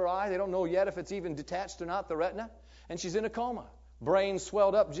socket of her eye. They don't know yet if it's even detached or not, the retina. And she's in a coma. Brain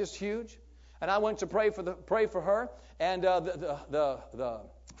swelled up just huge. And I went to pray for her, and the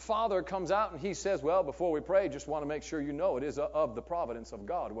father comes out and he says, well, before we pray, just want to make sure you know it is of the providence of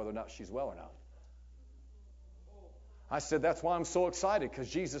God whether or not she's well or not. I said, that's why I'm so excited, because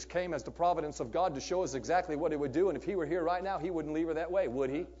Jesus came as the providence of God to show us exactly what he would do, and if he were here right now, he wouldn't leave her that way,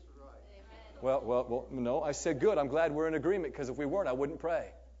 would he? Well, no. I said, good, I'm glad we're in agreement, because if we weren't, I wouldn't pray.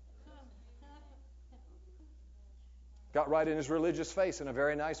 Got right in his religious face in a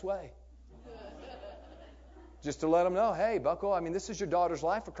very nice way. Just to let them know, hey, bucko, this is your daughter's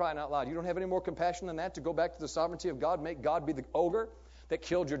life, for crying out loud. You don't have any more compassion than that to go back to the sovereignty of God, make God be the ogre that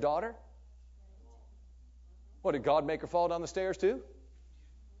killed your daughter? What, did God make her fall down the stairs too?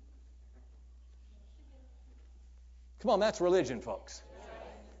 Come on, that's religion, folks.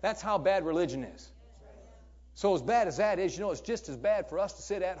 That's how bad religion is. So as bad as that is, it's just as bad for us to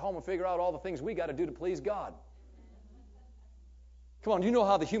sit at home and figure out all the things we got to do to please God. Come on, you know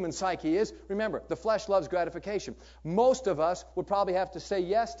how the human psyche is. Remember, the flesh loves gratification. Most of us would probably have to say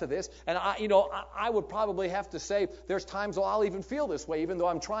yes to this. And I would probably have to say there's times I'll even feel this way, even though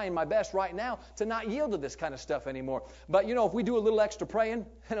I'm trying my best right now to not yield to this kind of stuff anymore. But, if we do a little extra praying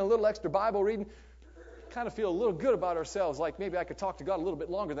and a little extra Bible reading, kind of feel a little good about ourselves, like maybe I could talk to God a little bit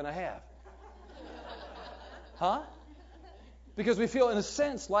longer than I have. Huh? Because we feel, in a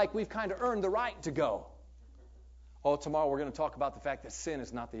sense, like we've kind of earned the right to go. Oh, tomorrow we're going to talk about the fact that sin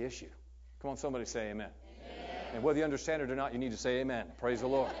is not the issue. Come on, somebody say amen. Amen. And whether you understand it or not, you need to say amen. Praise the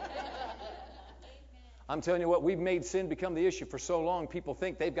Lord. I'm telling you what, we've made sin become the issue for so long, people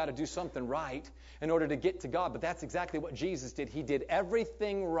think they've got to do something right in order to get to God. But that's exactly what Jesus did. He did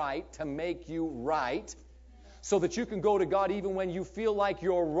everything right to make you right, so that you can go to God even when you feel like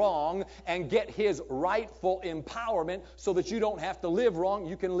you're wrong and get His rightful empowerment so that you don't have to live wrong,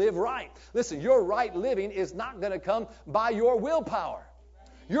 you can live right. Listen, your right living is not going to come by your willpower.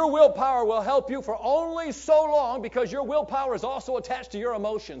 Your willpower will help you for only so long, because your willpower is also attached to your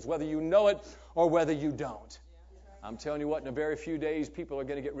emotions, whether you know it or whether you don't. I'm telling you what, in a very few days, people are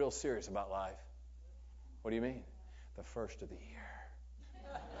going to get real serious about life. What do you mean? The first of the year.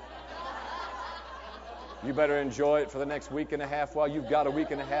 You better enjoy it for the next week and a half while you've got a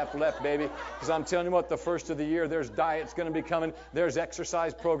week and a half left, baby. Because I'm telling you what, the first of the year, there's diets going to be coming. There's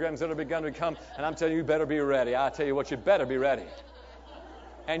exercise programs that are going to come. And I'm telling you, you better be ready. I tell you what, you better be ready.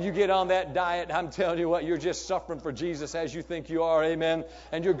 And you get on that diet, I'm telling you what, you're just suffering for Jesus as you think you are, amen.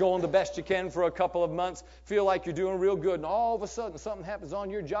 And you're going the best you can for a couple of months, feel like you're doing real good, and all of a sudden something happens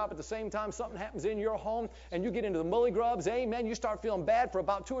on your job at the same time, something happens in your home, and you get into the mully grubs, amen. You start feeling bad for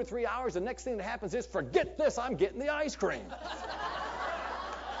about 2 or 3 hours. The next thing that happens is, forget this, I'm getting the ice cream.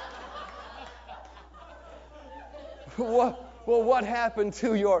 What happened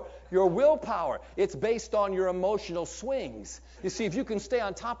to your willpower? It's based on your emotional swings. You see, if you can stay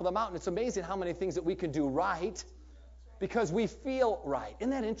on top of the mountain, it's amazing how many things that we can do right because we feel right.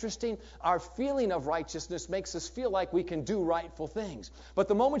 Isn't that interesting? Our feeling of righteousness makes us feel like we can do rightful things. But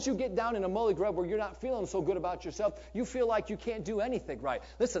the moment you get down in a mully grub where you're not feeling so good about yourself, you feel like you can't do anything right.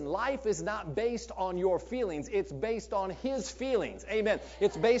 Listen, life is not based on your feelings. It's based on His feelings. Amen.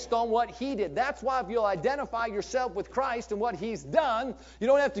 It's based on what He did. That's why if you'll identify yourself with Christ and what He's done, you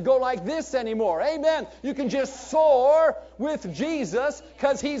don't have to go like this anymore. Amen. You can just soar with Jesus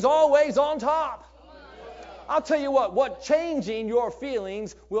because He's always on top. I'll tell you what changing your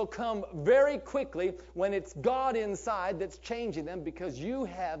feelings will come very quickly when it's God inside that's changing them, because you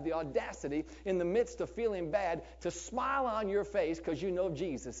have the audacity in the midst of feeling bad to smile on your face because you know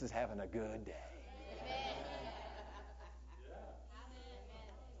Jesus is having a good day.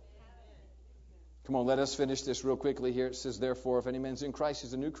 Come on, let us finish this real quickly here. It says, therefore, if any man's in Christ,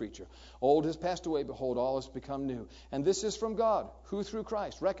 he's a new creature. Old has passed away, behold, all has become new. And this is from God, who through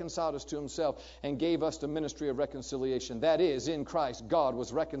Christ reconciled us to Himself and gave us the ministry of reconciliation. That is, in Christ, God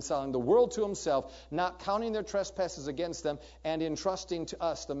was reconciling the world to Himself, not counting their trespasses against them, and entrusting to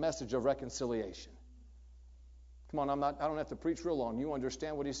us the message of reconciliation. Come on, I don't have to preach real long. You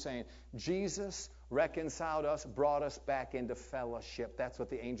understand what he's saying. Jesus reconciled us, brought us back into fellowship. That's what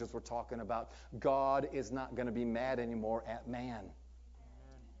the angels were talking about. God is not going to be mad anymore at man.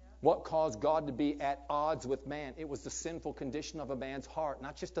 What caused God to be at odds with man? It was the sinful condition of a man's heart,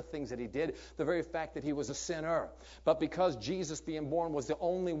 not just the things that he did, the very fact that he was a sinner. But because Jesus being born was the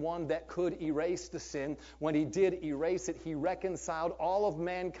only one that could erase the sin, when He did erase it, He reconciled all of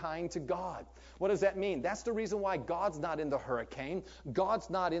mankind to God. What does that mean? That's the reason why God's not in the hurricane.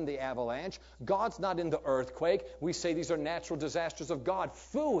 God's not in the avalanche. God's not in the earthquake. We say these are natural disasters of God.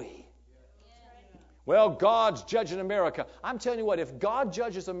 Phooey. Well, God's judging America. I'm telling you what, if God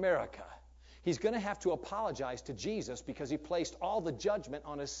judges America, He's going to have to apologize to Jesus because He placed all the judgment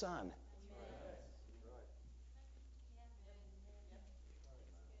on His Son.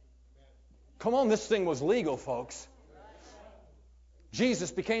 Come on, this thing was legal, folks.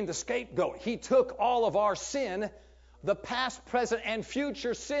 Jesus became the scapegoat. He took all of our sin, the past, present, and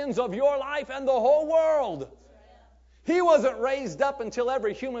future sins of your life and the whole world. He wasn't raised up until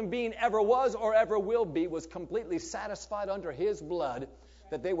every human being ever was or ever will be was completely satisfied under His blood,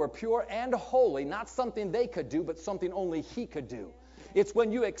 that they were pure and holy, not something they could do, but something only He could do. It's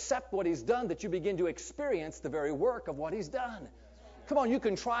when you accept what He's done that you begin to experience the very work of what He's done. Come on, you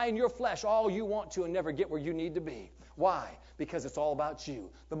can try in your flesh all you want to and never get where you need to be. Why? Because it's all about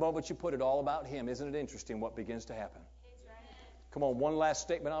you. The moment you put it all about Him, isn't it interesting what begins to happen? Come on, one last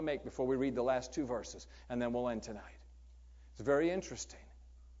statement I'll make before we read the last 2 verses, and then we'll end tonight. It's very interesting.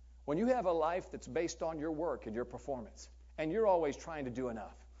 When you have a life that's based on your work and your performance, and you're always trying to do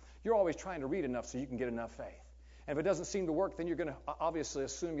enough, you're always trying to read enough so you can get enough faith. And if it doesn't seem to work, then you're going to obviously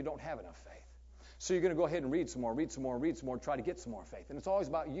assume you don't have enough faith. So you're going to go ahead and read some more, and try to get some more faith. And it's always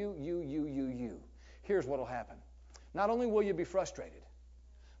about you. Here's what will happen. Not only will you be frustrated,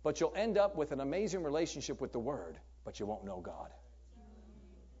 but you'll end up with an amazing relationship with the Word, but you won't know God.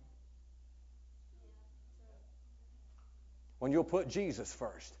 When you'll put Jesus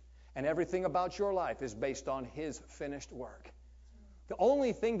first, and everything about your life is based on His finished work. The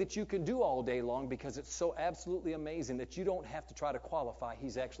only thing that you can do all day long, because it's so absolutely amazing that you don't have to try to qualify,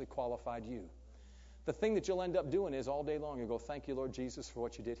 He's actually qualified you. The thing that you'll end up doing is all day long you go, thank you, Lord Jesus, for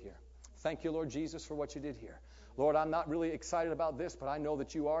what you did here. Thank you, Lord Jesus, for what you did here. Lord, I'm not really excited about this, but I know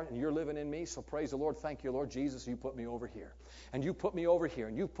that you are, and you're living in me, so praise the Lord. Thank you, Lord Jesus, you put me over here. And you put me over here,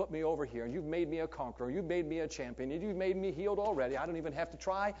 and you've put me over here, and you've made me a conqueror, you've made me a champion, and you've made me healed already. I don't even have to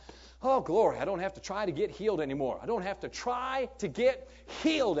try. Oh, glory, I don't have to try to get healed anymore. I don't have to try to get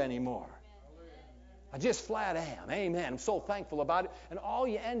healed anymore. I just flat am. Amen. I'm so thankful about it. And all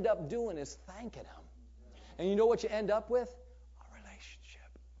you end up doing is thanking Him. And you know what you end up with? A relationship.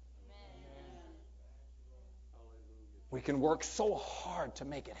 We can work so hard to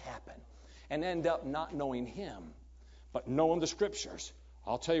make it happen and end up not knowing Him, but knowing the Scriptures.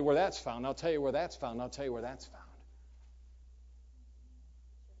 I'll tell you where that's found. I'll tell you where that's found. I'll tell you where that's found.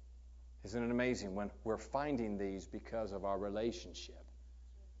 Isn't it amazing when we're finding these because of our relationship?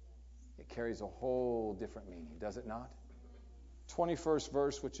 It carries a whole different meaning, does it not? 21st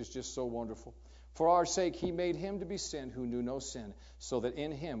verse, which is just so wonderful. For our sake He made Him to be sin who knew no sin, so that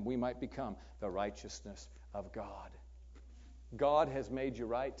in Him we might become the righteousness of God. God has made you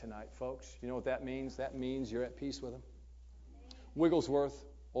right tonight, folks. You know what that means? That means you're at peace with Him. Wigglesworth,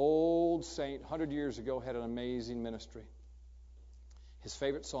 old saint, 100 years ago, had an amazing ministry. His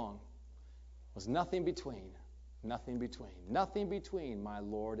favorite song was Nothing Between, Nothing Between, Nothing Between my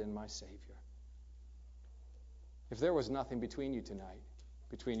Lord and my Savior. If there was nothing between you tonight,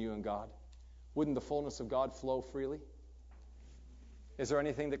 between you and God, wouldn't the fullness of God flow freely? Is there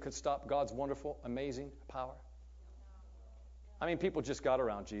anything that could stop God's wonderful, amazing power? I mean, people just got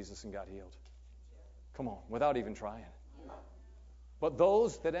around Jesus and got healed. Come on, without even trying. But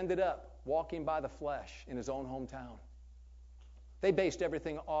those that ended up walking by the flesh in his own hometown, they based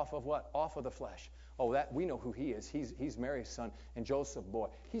everything off of what? Off of the flesh. Oh, that we know who he is. He's Mary's son and Joseph's boy.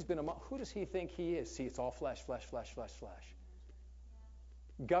 He's been among. Who does he think he is? See, it's all flesh, flesh, flesh, flesh, flesh.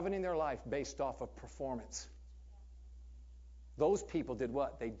 Governing their life based off of performance. Those people did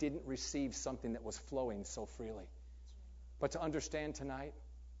what? They didn't receive something that was flowing so freely. But to understand tonight,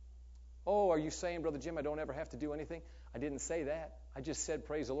 oh, are you saying, Brother Jim, I don't ever have to do anything? I didn't say that. I just said,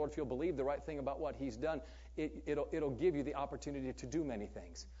 praise the Lord, if you'll believe the right thing about what He's done, it'll give you the opportunity to do many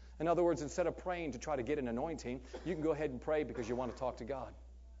things. In other words, instead of praying to try to get an anointing, you can go ahead and pray because you want to talk to God.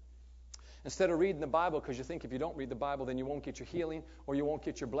 Instead of reading the Bible because you think if you don't read the Bible, then you won't get your healing or you won't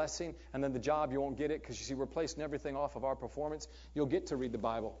get your blessing, and then the job, you won't get it because, you see, we're placing everything off of our performance. You'll get to read the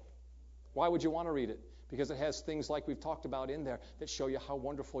Bible. Why would you want to read it? Because it has things like we've talked about in there that show you how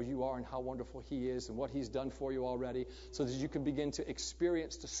wonderful you are and how wonderful He is and what He's done for you already, so that you can begin to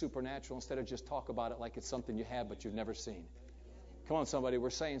experience the supernatural instead of just talk about it like it's something you have but you've never seen. Come on, somebody. We're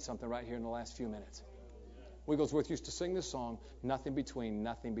saying something right here in the last few minutes. Wigglesworth used to sing this song, Nothing Between,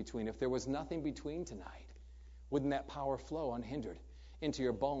 Nothing Between. If there was nothing between tonight, wouldn't that power flow unhindered into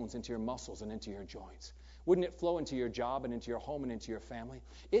your bones, into your muscles, and into your joints? Wouldn't it flow into your job and into your home and into your family?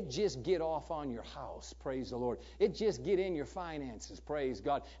 It just get off on your house, praise the Lord. It just get in your finances, praise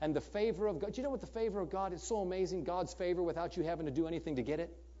God. And the favor of God, do you know what the favor of God is? So amazing, God's favor without you having to do anything to get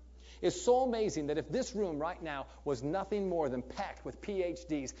it. It's so amazing that if this room right now was nothing more than packed with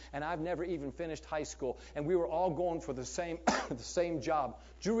PhDs, and I've never even finished high school, and we were all going for the same the same job,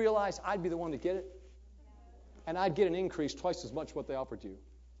 do you realize I'd be the one to get it? And I'd get an increase twice as much what they offered you.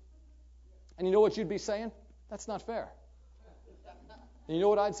 And you know what you'd be saying? That's not fair. And you know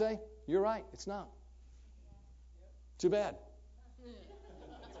what I'd say? You're right, it's not. Too bad.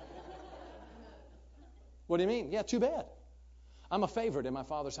 What do you mean? Yeah, too bad. I'm a favorite in my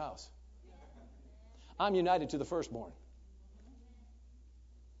Father's house. I'm united to the firstborn.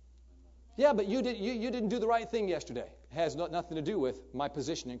 Yeah, but you didn't do the right thing yesterday. It has nothing to do with my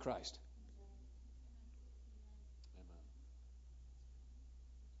position in Christ.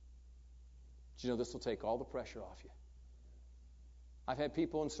 Do you know this will take all the pressure off you? I've had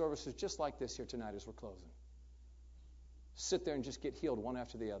people in services just like this here tonight as we're closing. Sit there and just get healed one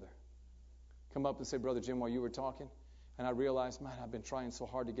after the other. Come up and say, Brother Jim, while you were talking, and I realized, man, I've been trying so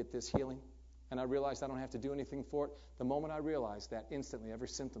hard to get this healing, and I realized I don't have to do anything for it. The moment I realized that, instantly every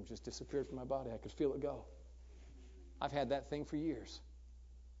symptom just disappeared from my body. I could feel it go. I've had that thing for years.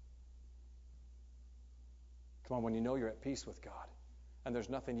 Come on, when you know you're at peace with God, and there's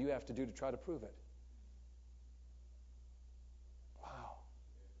nothing you have to do to try to prove it. Wow.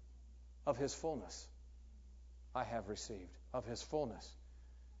 Of His fullness, I have received. Of His fullness,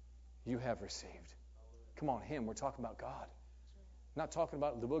 you have received. Come on, Him. We're talking about God. We're not talking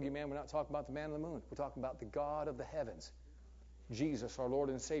about the boogeyman. We're not talking about the man on the moon. We're talking about the God of the heavens. Jesus, our Lord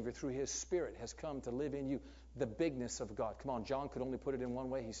and Savior, through His Spirit, has come to live in you. The bigness of God. Come on, John could only put it in one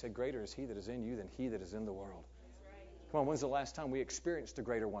way. He said, greater is He that is in you than he that is in the world. Come on, when's the last time we experienced a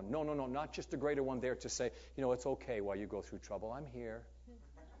greater one? No, not just a greater one there to say, you know, it's okay while you go through trouble. I'm here.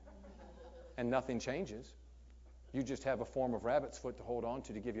 And nothing changes. You just have a form of rabbit's foot to hold on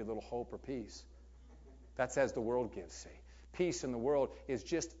to give you a little hope or peace. That's as the world gives, see. Peace in the world is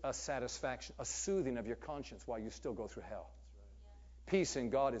just a satisfaction, a soothing of your conscience while you still go through hell. Peace in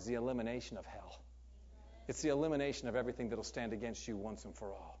God is the elimination of hell. It's the elimination of everything that will stand against you once and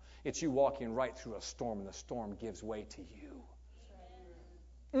for all. It's you walking right through a storm, and the storm gives way to you.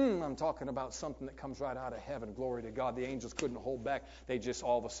 I'm talking about something that comes right out of heaven. Glory to God. The angels couldn't hold back. They just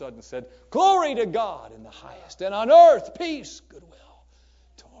all of a sudden said, glory to God in the highest, and on earth peace, goodwill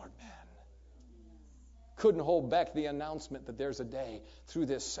toward men. Couldn't hold back the announcement that there's a day through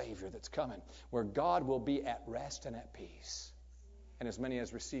this Savior that's coming where God will be at rest and at peace. And as many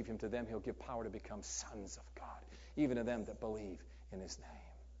as receive Him, to them He'll give power to become sons of God, even to them that believe in His name.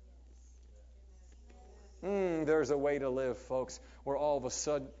 There's a way to live, folks, where all of a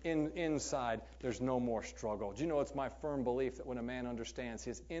sudden, inside, there's no more struggle. Do you know, it's my firm belief that when a man understands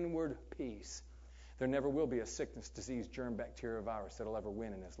his inward peace, there never will be a sickness, disease, germ, bacteria, virus that'll ever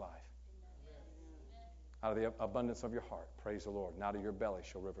win in his life. Out of the abundance of your heart, praise the Lord, and out of your belly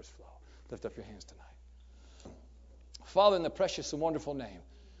shall rivers flow. Lift up your hands tonight. Father, in the precious and wonderful name,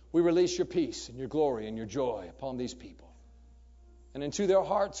 we release your peace and your glory and your joy upon these people. And into their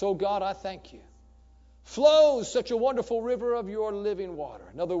hearts, oh God, I thank you. Flows such a wonderful river of your living water.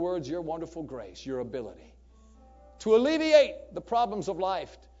 In other words, your wonderful grace, your ability to alleviate the problems of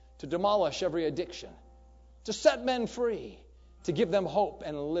life, to demolish every addiction, to set men free, to give them hope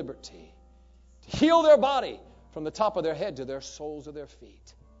and liberty, to heal their body from the top of their head to their soles of their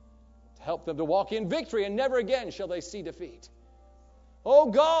feet, to help them to walk in victory, and never again shall they see defeat. Oh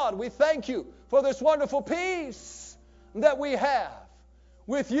God, we thank you for this wonderful peace that we have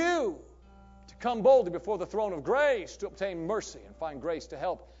with you, to come boldly before the throne of grace to obtain mercy and find grace to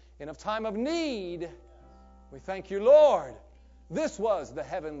help in a time of need. We thank you, Lord. This was the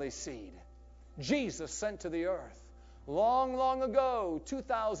heavenly seed, Jesus sent to the earth long, long ago,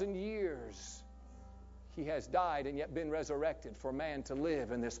 2,000 years. He has died and yet been resurrected for man to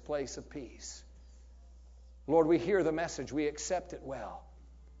live in this place of peace. Lord, we hear the message. We accept it well.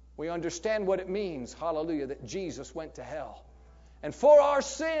 We understand what it means, hallelujah, that Jesus went to hell. And for our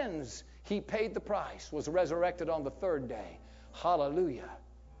sins, He paid the price, was resurrected on the third day. Hallelujah.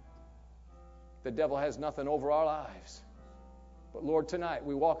 The devil has nothing over our lives. But Lord, tonight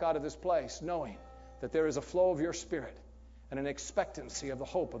we walk out of this place knowing that there is a flow of your Spirit and an expectancy of the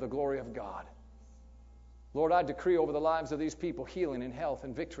hope of the glory of God. Lord, I decree over the lives of these people healing and health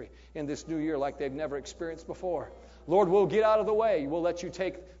and victory in this new year like they've never experienced before. Lord, we'll get out of the way. We'll let you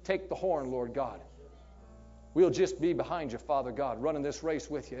take the horn, Lord God. We'll just be behind you, Father God, running this race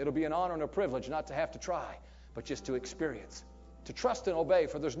with you. It'll be an honor and a privilege not to have to try, but just to experience, to trust and obey,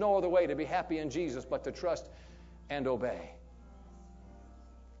 for there's no other way to be happy in Jesus but to trust and obey.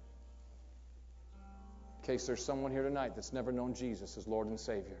 In case there's someone here tonight that's never known Jesus as Lord and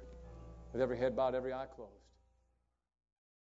Savior, with every head bowed, every eye closed.